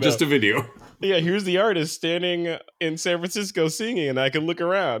just a video. Yeah, here's the artist standing in San Francisco singing and I can look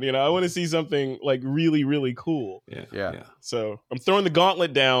around. I want to see something really, really cool. Yeah. So I'm throwing the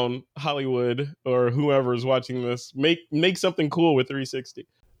gauntlet down, Hollywood or whoever is watching this. Make something cool with 360.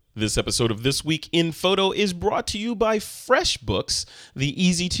 This episode of This Week in Photo is brought to you by FreshBooks, the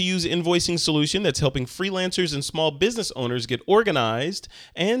easy-to-use invoicing solution that's helping freelancers and small business owners get organized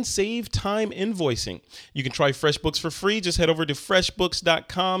and save time invoicing. You can try FreshBooks for free. Just head over to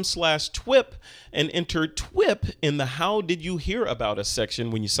freshbooks.com/TWIP and enter TWIP in the How Did You Hear About Us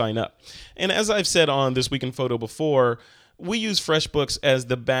section when you sign up. And as I've said on This Week in Photo before, we use FreshBooks as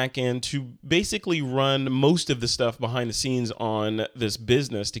the back end to basically run most of the stuff behind the scenes on this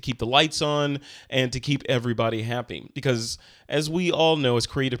business to keep the lights on and to keep everybody happy. Because as we all know, as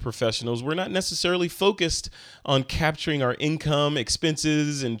creative professionals, we're not necessarily focused on capturing our income,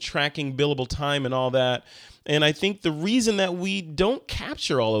 expenses, and tracking billable time and all that. And I think the reason that we don't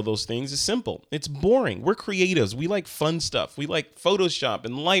capture all of those things is simple. It's boring. We're creatives. We like fun stuff. We like Photoshop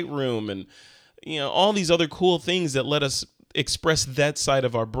and Lightroom and all these other cool things that let us express that side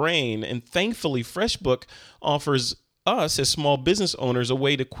of our brain. And thankfully, FreshBook offers us as small business owners a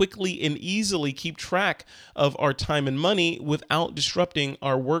way to quickly and easily keep track of our time and money without disrupting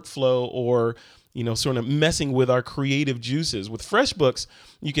our workflow or sort of messing with our creative juices. With FreshBooks,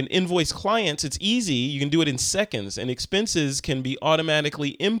 you can invoice clients. It's easy. You can do it in seconds, and expenses can be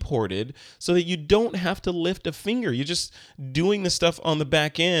automatically imported so that you don't have to lift a finger. You're just doing the stuff on the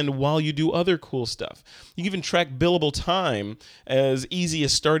back end while you do other cool stuff. You can even track billable time as easy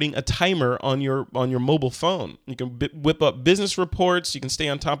as starting a timer on your mobile phone. You can whip up business reports. You can stay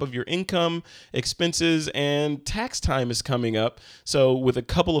on top of your income, expenses, and tax time is coming up. So with a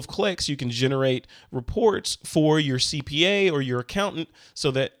couple of clicks, you can generate reports for your CPA or your accountant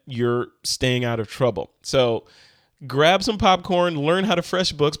so that you're staying out of trouble. So grab some popcorn, learn how to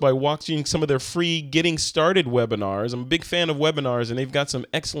FreshBooks by watching some of their free Getting Started webinars. I'm a big fan of webinars, and they've got some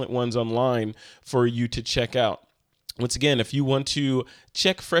excellent ones online for you to check out. Once again, if you want to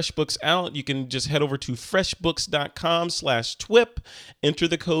check FreshBooks out, you can just head over to freshbooks.com/TWIP, enter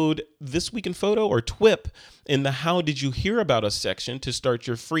the code This Week in Photo or TWIP in the How Did You Hear About Us section to start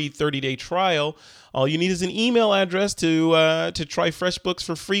your free 30-day trial. All you need is an email address to try FreshBooks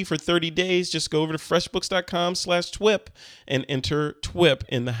for free for 30 days. Just go over to freshbooks.com/TWIP and enter TWIP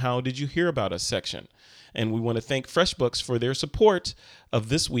in the How Did You Hear About Us section. And we want to thank FreshBooks for their support of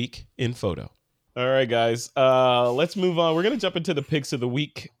This Week in Photo. All right, guys, let's move on. We're going to jump into the picks of the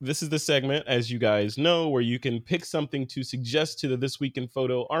week. This is the segment, as you guys know, where you can pick something to suggest to the This Week in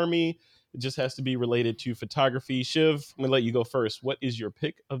Photo army. It just has to be related to photography. Shiv, I'm going to let you go first. What is your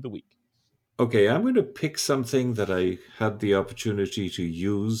pick of the week? Okay, I'm going to pick something that I had the opportunity to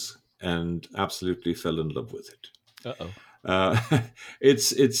use and absolutely fell in love with it.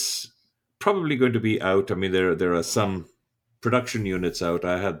 It's probably going to be out. I mean, there are some production units out.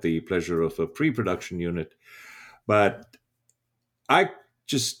 I had the pleasure of a pre-production unit, but I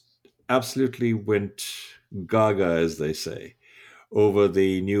just absolutely went gaga, as they say, over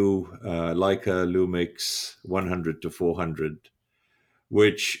the new Leica Lumix 100 to 400,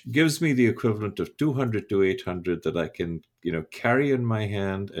 which gives me the equivalent of 200 to 800 that I can, carry in my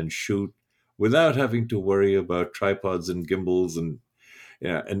hand and shoot without having to worry about tripods and gimbals and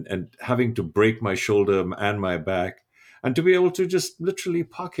having to break my shoulder and my back, and to be able to just literally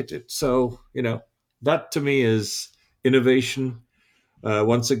pocket it. So, that to me is innovation.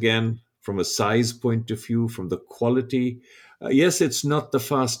 Once again, from a size point of view, from the quality. Yes, it's not the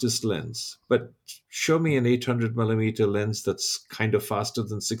fastest lens, but show me an 800 millimeter lens that's kind of faster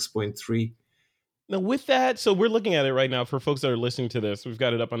than 6.3. Now, with that, so we're looking at it right now for folks that are listening to this. We've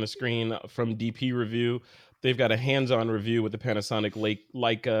got it up on the screen from DP Review. They've got a hands-on review with the Panasonic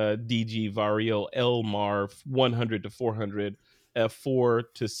Leica DG Vario Elmar 100 to 400 f4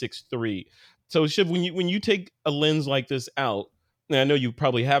 to 6.3. So, Shiv, when you take a lens like this out, and I know you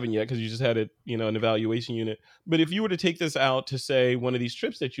probably haven't yet because you just had it, an evaluation unit. But if you were to take this out to, say, one of these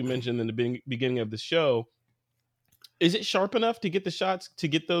trips that you mentioned in the beginning of the show, is it sharp enough to get the shots, to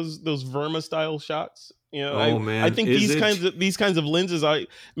get those Verma style shots? Man, I think these kinds of lenses,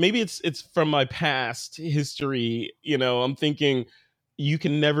 maybe it's from my past history. I'm thinking you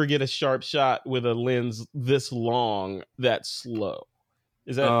can never get a sharp shot with a lens this long that slow.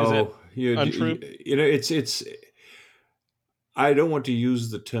 Is that untrue? It's. I don't want to use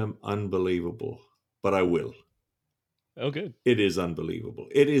the term unbelievable, but I will. Oh, good. It is unbelievable.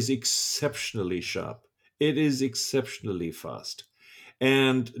 It is exceptionally sharp. It is exceptionally fast.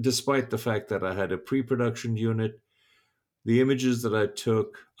 And despite the fact that I had a pre-production unit, the images that I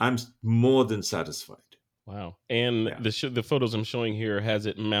took, I'm more than satisfied. Wow. And the photos I'm showing here has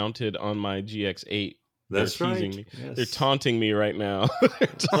it mounted on my GX8. That's right. Me. Yes. They're taunting me right now. Look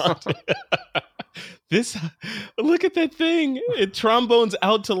at that thing. It trombones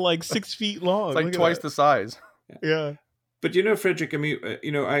out to like 6 feet long. It's like twice the size. Yeah. But Frederick, I mean,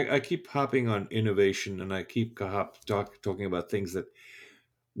 I keep harping on innovation, and I keep talking about things that,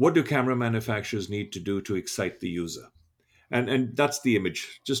 what do camera manufacturers need to do to excite the user? And that's the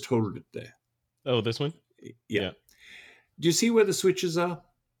image. Just hold it there. Oh, this one? Yeah. Do you see where the switches are?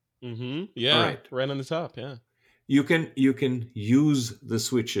 Mm-hmm. Yeah. All right on the top. Yeah. You can use the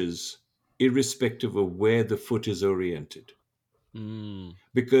switches irrespective of where the foot is oriented,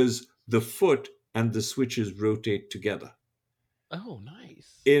 because the foot and the switches rotate together. Oh,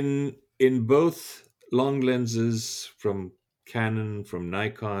 nice. In both long lenses from Canon, from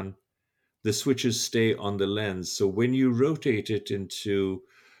Nikon, the switches stay on the lens. So when you rotate it into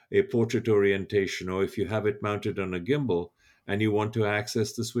a portrait orientation, or if you have it mounted on a gimbal and you want to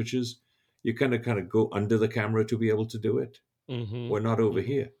access the switches, you kind of go under the camera to be able to do it. Mm-hmm. Or not over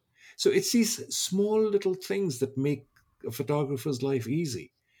here. So it's these small little things that make a photographer's life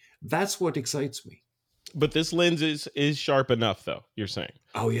easy. That's what excites me. But this lens is sharp enough, though, you're saying?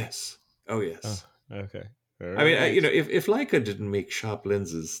 Oh, yes. Oh, okay. All I mean, right. if Leica didn't make sharp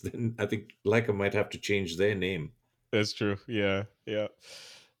lenses, then I think Leica might have to change their name. That's true. Yeah. Yeah.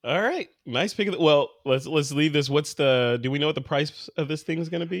 All right. Nice pick. Well, let's leave this. Do we know what the price of this thing is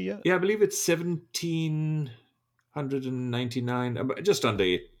going to be yet? Yeah, I believe it's $1,799, just under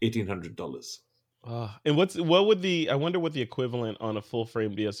 $1,800. And I wonder what the equivalent on a full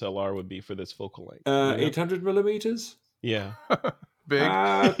frame DSLR would be for this focal length. 800 millimeters. Yeah. Big.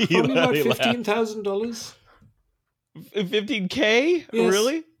 Probably about He laughed. $15,000. 15K? Yes.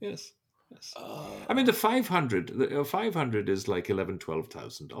 Really? Yes. I mean, the 500 is like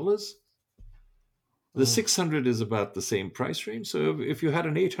 $11,000-$12,000. The 600 is about the same price range. So if you had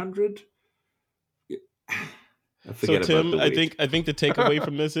an 800, forget So Tim, about the weight. I think the takeaway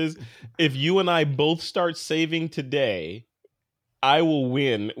from this is if you and I both start saving today, I will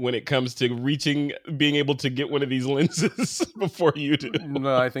win when it comes to being able to get one of these lenses before you do.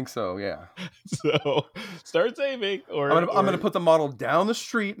 No, I think so. Yeah. So start saving, I'm gonna put the model down the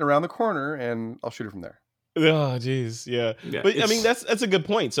street and around the corner, and I'll shoot it from there. Oh, geez, yeah. But I mean, that's a good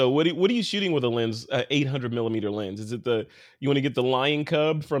point. So, what are you shooting with a lens? 800 millimeter lens? Is it you want to get the lion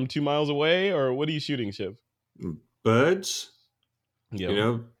cub from 2 miles away, or what are you shooting, Shiv? Birds.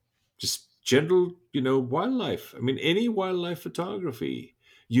 Yeah. Just general, wildlife. I mean, any wildlife photography,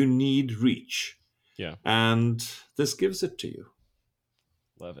 you need reach. Yeah. And this gives it to you.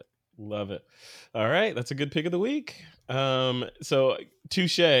 Love it. Love it. All right. That's a good pick of the week. So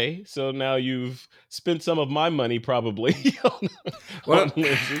touche. So now you've spent some of my money probably on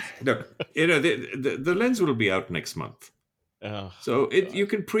lenses. Look, the lens will be out next month. Oh, so you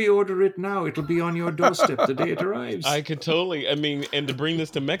can pre-order it now. It'll be on your doorstep the day it arrives. I could totally. I mean, and to bring this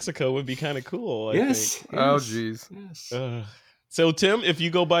to Mexico would be kind of cool. I think. Oh, geez. Yes. So Tim, if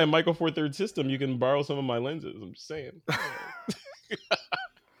you go buy a Micro Four Thirds system, you can borrow some of my lenses. I'm just saying.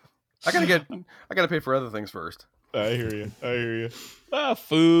 I gotta pay for other things first. I hear you.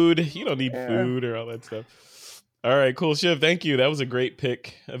 Food. You don't need food or all that stuff. All right, cool. Shiv, thank you. That was a great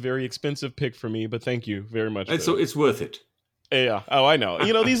pick. A very expensive pick for me, but thank you very much. So it's worth it. Yeah. Oh, I know.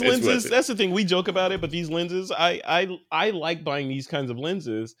 These lenses, that's the thing. We joke about it, but these lenses, I like buying these kinds of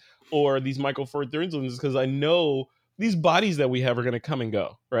lenses or these Micro Four Thirds lenses because I know these bodies that we have are going to come and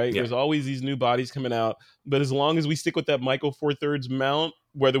go, right? Yeah. There's always these new bodies coming out. But as long as we stick with that Micro Four Thirds mount,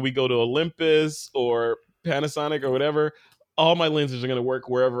 whether we go to Olympus or Panasonic or whatever, all my lenses are going to work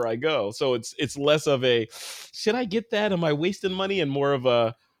wherever I go. So it's less of a, should I get that? Am I wasting money? And more of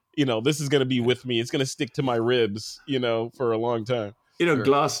a, this is going to be with me. It's going to stick to my ribs, for a long time. Sure.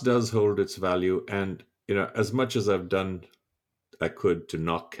 Glass does hold its value. And, as much as I've done, I could to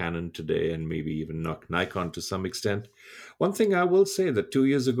knock Canon today and maybe even knock Nikon to some extent. One thing I will say that 2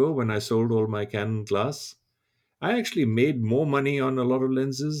 years ago when I sold all my Canon glass, I actually made more money on a lot of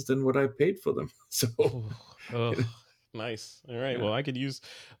lenses than what I paid for them. So, nice. All right. Yeah. Well, I could use.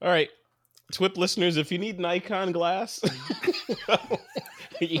 All right, TWIP listeners, if you need Nikon glass,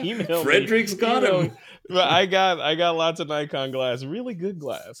 email Frederick's got him. I got lots of Nikon glass, really good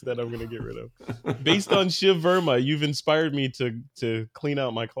glass that I'm going to get rid of. Based on Shiv Verma, you've inspired me to clean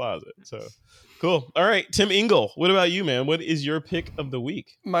out my closet. So cool. All right, Tim Engle, what about you, man? What is your pick of the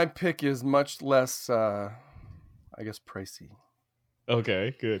week? My pick is much less, I guess, pricey.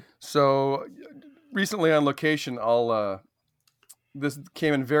 Okay, good. So recently on location, this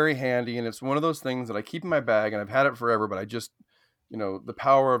came in very handy, and it's one of those things that I keep in my bag, and I've had it forever, but I just, the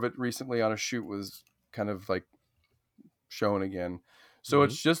power of it recently on a shoot was kind of like shown again. So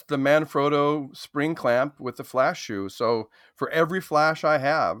It's just the Manfrotto spring clamp with the flash shoe. So for every flash I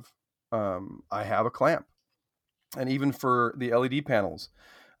have a clamp. And even for the LED panels,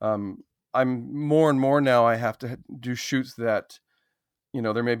 I'm more and more now I have to do shoots that,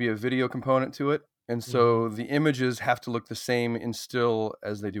 there may be a video component to it. And so the images have to look the same in still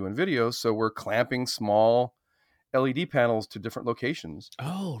as they do in video. So we're clamping small LED panels to different locations.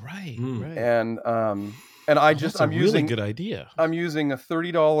 Oh, right. Right. And I'm using good idea. I'm using a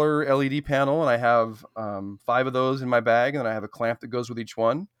 $30 LED panel, and I have 5 of those in my bag, and I have a clamp that goes with each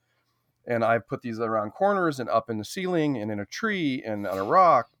one. And I put these around corners and up in the ceiling and in a tree and on a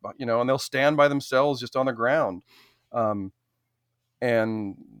rock, and they'll stand by themselves just on the ground.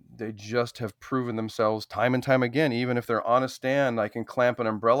 And they just have proven themselves time and time again. Even if they're on a stand, I can clamp an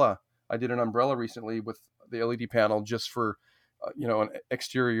umbrella. I did an umbrella recently with the LED panel just for, an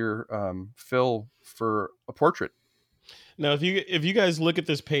exterior fill for a portrait. Now, if you guys look at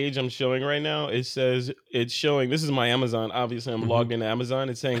this page I'm showing right now, it's showing, this is my Amazon. Obviously, I'm logged into Amazon.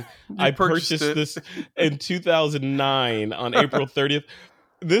 It's saying I purchased this in 2009 on April 30th.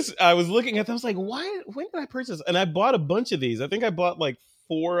 I was looking at that. I was like, when did I purchase? And I bought a bunch of these. I think I bought like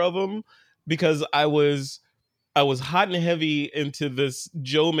 4 of them because I was I was hot and heavy into this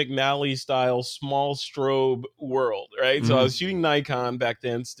Joe McNally style small strobe world, right? So I was shooting Nikon back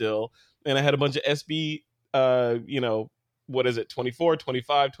then still, and I had a bunch of SB, what is it, 24,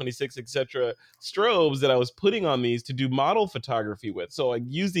 25, 26, etc. strobes that I was putting on these to do model photography with. So I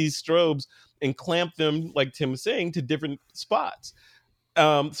use these strobes and clamp them, like Tim was saying, to different spots.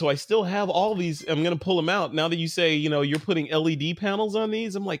 So I still have all these. I'm going to pull them out. Now that you say, you're putting LED panels on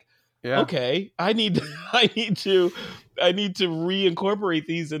these, I'm like, Yeah. okay, I need to reincorporate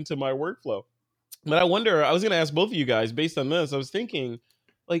these into my workflow. But I wonder, I was going to ask both of you guys based on this. I was thinking,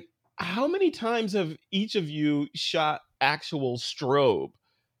 like, how many times have each of you shot actual strobe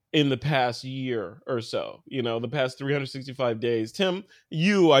in the past year or so? The past 365 days. Tim,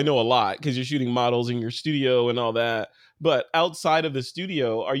 I know a lot because you're shooting models in your studio and all that. But outside of the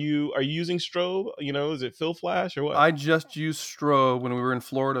studio, are you using strobe? Is it fill flash or what? I just used strobe when we were in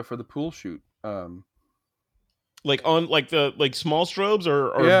Florida for the pool shoot. Like on the small strobes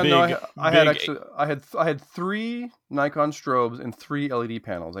or yeah, big? No, I had 3 Nikon strobes and 3 LED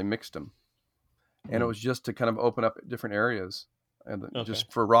panels. I mixed them, and it was just to kind of open up different areas, and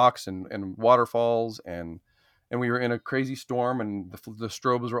just for rocks and waterfalls, and we were in a crazy storm, and the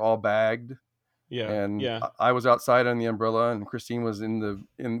strobes were all bagged. Yeah, and I was outside on the umbrella, and Christine was in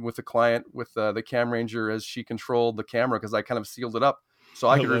with the client with the cam ranger as she controlled the camera, because I kind of sealed it up so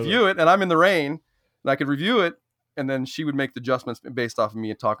I could review it, and I'm in the rain, and I could review it, and then she would make the adjustments based off of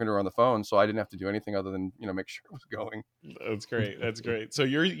me talking to her on the phone, so I didn't have to do anything other than make sure it was going. That's great. So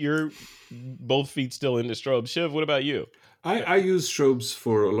you're both feet still into strobe. Shiv, what about you? I use strobes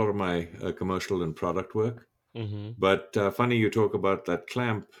for a lot of my commercial and product work. Mm-hmm. But funny you talk about that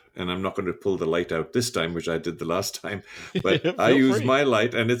clamp, and I'm not going to pull the light out this time, which I did the last time, but I use my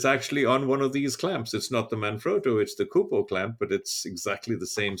light, and it's actually on one of these clamps. It's not the Manfrotto, it's the Coupeau clamp, but it's exactly the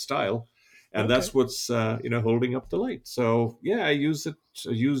same style, and that's what's holding up the light. So yeah, I use it.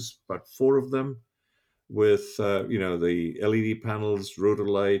 I use about 4 of them with the LED panels, rotor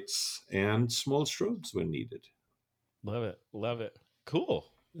lights, and small strobes when needed. Love it. Cool.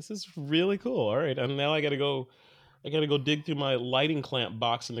 This is really cool. All right, and now I gotta go dig through my lighting clamp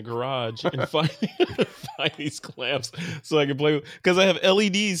box in the garage and find these clamps so I can play with, because I have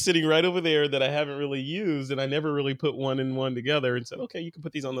LEDs sitting right over there that I haven't really used, and I never really put one and one together and said, okay, you can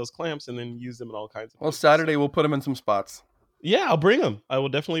put these on those clamps and then use them in all kinds of places. Saturday we'll put them in some spots. Yeah, I'll bring them. I will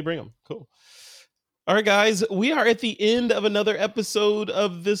definitely bring them. Cool. All right, guys, we are at the end of another episode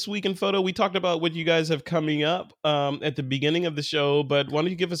of This Week in Photo. We talked about what you guys have coming up at the beginning of the show, but why don't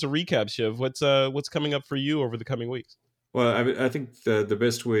you give us a recap, Shiv? What's coming up for you over the coming weeks? Well, I think the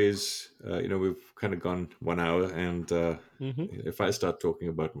best way is, we've kind of gone 1 hour, and if I start talking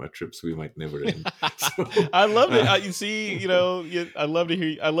about my trips, we might never end. So, I love it. You see, I love to hear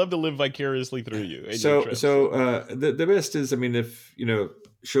you. I love to live vicariously through you. The best is, if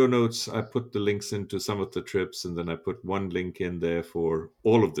show notes, I put the links into some of the trips, and then I put one link in there for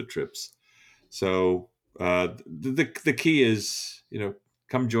all of the trips. So the key is,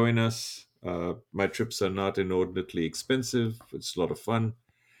 come join us. My trips are not inordinately expensive. It's a lot of fun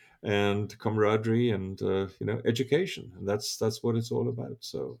and camaraderie and education, and that's what it's all about.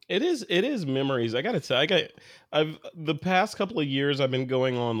 So it is memories. I gotta say, I've the past couple of years I've been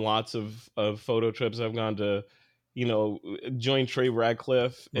going on lots of photo trips. I've gone to joined Trey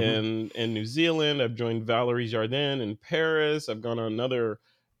Radcliffe in New Zealand. I've joined Valerie Jardin in Paris. I've gone on another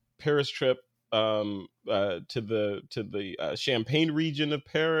Paris trip to the Champagne region of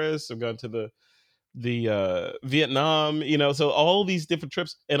Paris. I've gone to the Vietnam, so all these different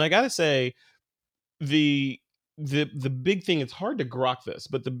trips. And I gotta say, the big thing, it's hard to grok this,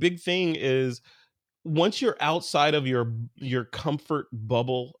 but the big thing is, once you're outside of your comfort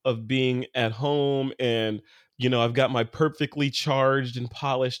bubble of being at home, and I've got my perfectly charged and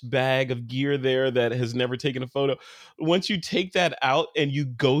polished bag of gear there that has never taken a photo. Once you take that out and you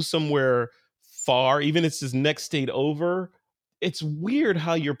go somewhere far, even if it's this next state over, it's weird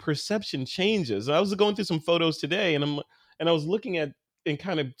how your perception changes. I was going through some photos today, and I was looking at and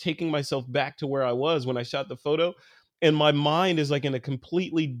kind of taking myself back to where I was when I shot the photo, and my mind is like in a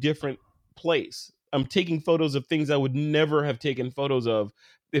completely different place. I'm taking photos of things I would never have taken photos of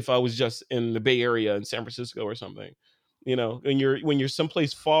if I was just in the Bay Area in San Francisco or something. When you're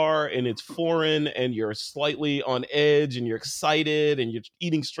someplace far and it's foreign and you're slightly on edge and you're excited and you're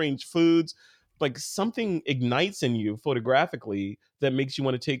eating strange foods, like something ignites in you photographically that makes you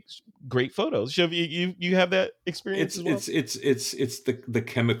want to take great photos. Shiv, you have that experience as well? It's the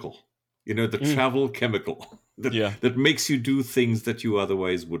chemical, the travel chemical that makes you do things that you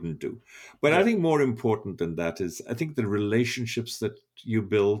otherwise wouldn't do. But I think more important than that is, I think the relationships that you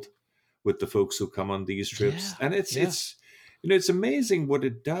build with the folks who come on these trips. Yeah, And it's it's amazing what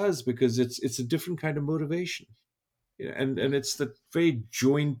it does, because it's a different kind of motivation. And it's the very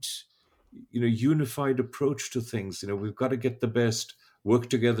joint, unified approach to things. We've got to get the best,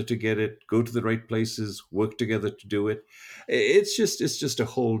 work together to get it, go to the right places, work together to do it. It's just a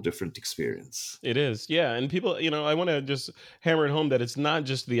whole different experience. It is, yeah. And people, I want to just hammer it home that it's not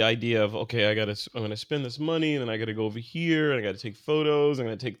just the idea of, okay, I'm going to spend this money, and then I got to go over here, and I got to take photos, I'm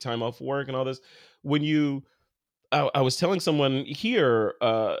going to take time off work and all this. I was telling someone here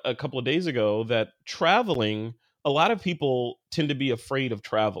a couple of days ago that traveling, a lot of people tend to be afraid of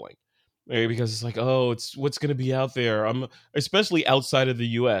traveling, right? Because it's like, oh, it's what's going to be out there. Especially outside of the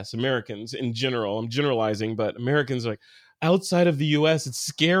U.S. Americans in general. I'm generalizing, but Americans are like, outside of the U.S., it's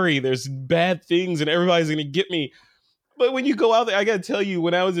scary. There's bad things, and everybody's going to get me. But when you go out there, I got to tell you,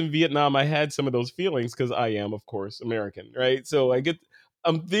 when I was in Vietnam, I had some of those feelings because I am, of course, American, right? So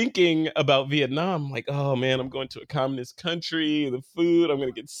I'm thinking about Vietnam, like, oh man, I'm going to a communist country. The food, I'm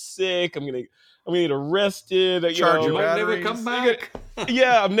gonna get sick. I'm gonna get arrested. Charge your Might never batteries. come back.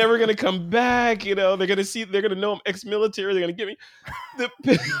 Yeah, I'm never gonna come back. They're gonna know I'm ex-military. They're gonna get me. The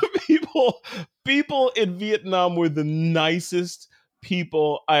people in Vietnam were the nicest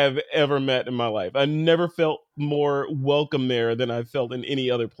people I have ever met in my life. I never felt more welcome there than I felt in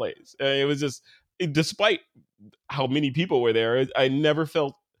any other place. It was just, despite how many people were there, I never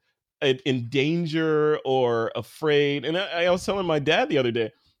felt in danger or afraid. And I was telling my dad the other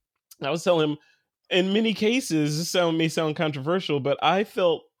day, I was telling him, in many cases, this may sound controversial, but I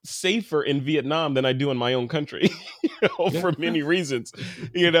felt safer in Vietnam than I do in my own country, for many reasons.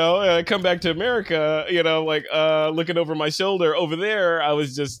 I come back to America, looking over my shoulder. Over there, I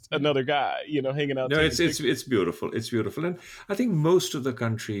was just another guy, hanging out. No, it's beautiful. It's beautiful. And I think most of the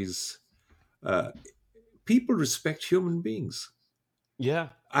countries, people respect human beings. Yeah.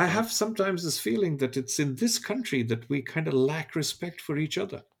 I have sometimes this feeling that it's in this country that we kind of lack respect for each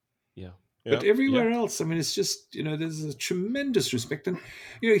other. Yeah. But everywhere else, I mean, it's just, there's a tremendous respect. And,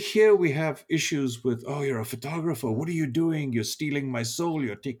 here we have issues with, oh, you're a photographer. What are you doing? You're stealing my soul.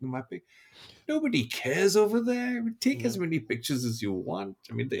 You're taking my pic. Nobody cares over there. Take as many pictures as you want.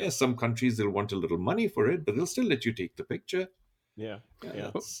 I mean, there are some countries they'll want a little money for it, but they'll still let you take the picture. Yeah.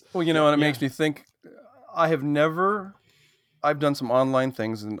 Well, and it makes me think, I've done some online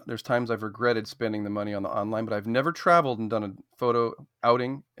things, and there's times I've regretted spending the money on the online, but I've never traveled and done a photo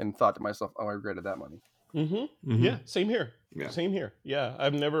outing and thought to myself, oh, I regretted that money. Mm-hmm. Mm-hmm. Yeah, same here. Yeah. Same here. Yeah,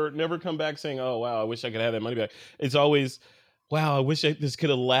 I've never come back saying, oh, wow, I wish I could have that money back. It's always, wow, I wish this could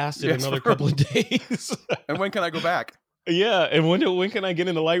have lasted another couple of days. And when can I go back? Yeah, and when can I get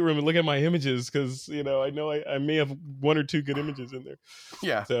in the Lightroom and look at my images? Because, I know I may have one or two good images in there.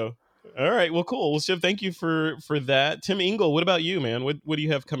 Yeah. So... All right. Well, cool. Well, Shiv, thank you for that. Tim Engle, what about you, man? What do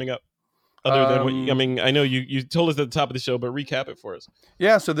you have coming up? Other than I know you told us at the top of the show, but recap it for us.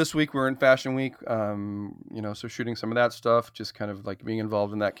 Yeah. So this week we're in Fashion Week. So shooting some of that stuff, just kind of like being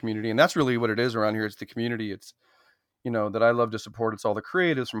involved in that community, and that's really what it is around here. It's the community. It's that I love to support. It's all the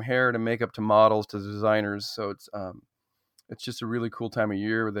creatives, from hair to makeup to models to designers. So it's just a really cool time of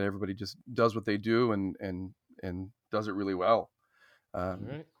year that everybody just does what they do and does it really well. All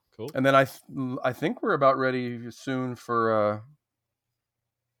right. Cool. And then I think we're about ready soon for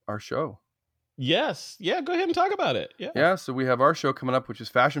our show. Yes. Yeah. Go ahead and talk about it. Yeah. Yeah. So we have our show coming up, which is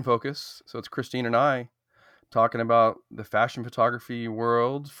Fashion Focus. So it's Christine and I talking about the fashion photography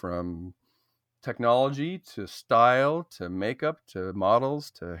world, from technology to style to makeup to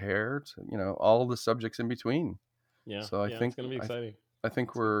models to hair to all the subjects in between. Yeah. So I think it's going to be exciting. I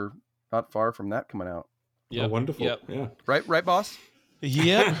think we're not far from that coming out. Yeah. Oh, wonderful. Yep. Yeah. Right, boss.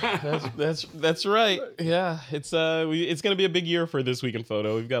 Yeah, that's right. Yeah, it's going to be a big year for This Week in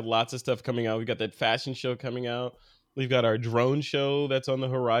Photo. We've got lots of stuff coming out. We've got that fashion show coming out. We've got our drone show that's on the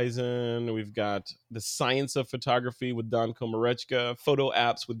horizon. We've got the Science of Photography with Don Komarechka, photo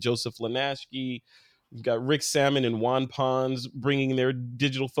apps with Joseph Lanashki. We've got Rick Salmon and Juan Pons bringing their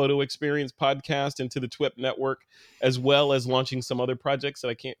digital photo experience podcast into the TWIP network, as well as launching some other projects that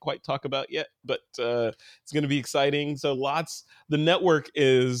I can't quite talk about yet, but it's going to be exciting. So the network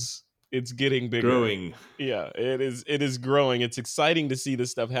it's getting bigger. Growing. Yeah, it is growing. It's exciting to see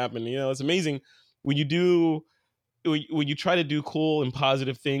this stuff happen. It's amazing when you try to do cool and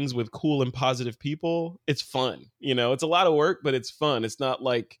positive things with cool and positive people. It's fun. It's a lot of work, but it's fun. It's not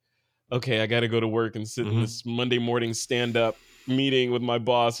like, okay, I got to go to work and sit in this Monday morning stand-up meeting with my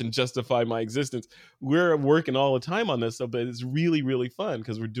boss and justify my existence. We're working all the time on this stuff, but it's really, really fun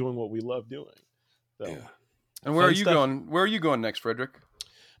because we're doing what we love doing. So, yeah. And where are you going? Where are you going next, Frederick?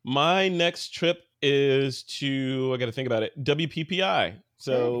 My next trip is to, I got to think about it, WPPI.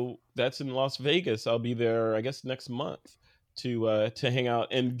 So that's in Las Vegas. I'll be there, I guess, next month to hang out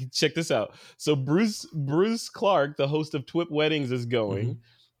and check this out. So Bruce Clark, the host of TWIP Weddings, is going,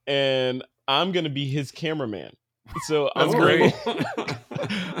 and I'm going to be his cameraman. So I'm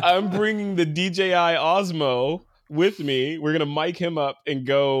bringing the DJI Osmo with me. We're going to mic him up and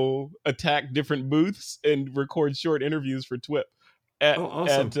go attack different booths and record short interviews for TWIP.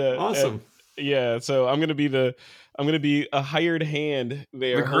 Awesome. Yeah, so I'm gonna be a hired hand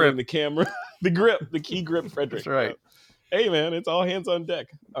there, holding the camera, the key grip, Frederick. That's right. Hey man, it's all hands on deck.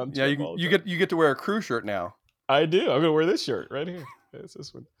 You get to wear a crew shirt now. I do. I'm gonna wear this shirt right here. It's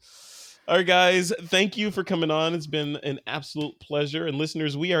this one. All right, guys, thank you for coming on. It's been an absolute pleasure. And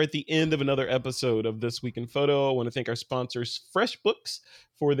listeners, we are at the end of another episode of This Week in Photo. I want to thank our sponsors, FreshBooks,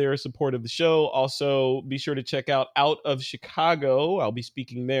 for their support of the show. Also, be sure to check out of Chicago. I'll be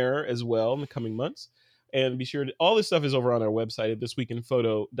speaking there as well in the coming months. And be sure to, all this stuff is over on our website at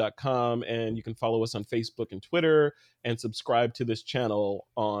thisweekinphoto.com. And you can follow us on Facebook and Twitter and subscribe to this channel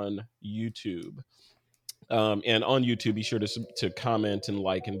on YouTube. And on YouTube, be sure to comment and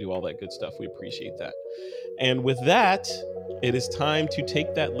like and do all that good stuff. We appreciate that. And with that, it is time to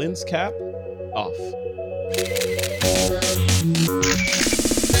take that lens cap off.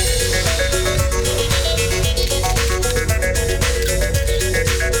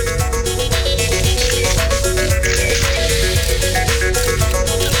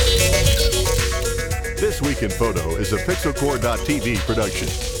 This Week in Photo is a Pixelcore.tv production,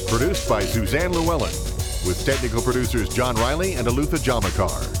 produced by Suzanne Llewellyn, with technical producers John Riley and Alutha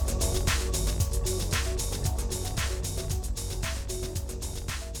Jamakar.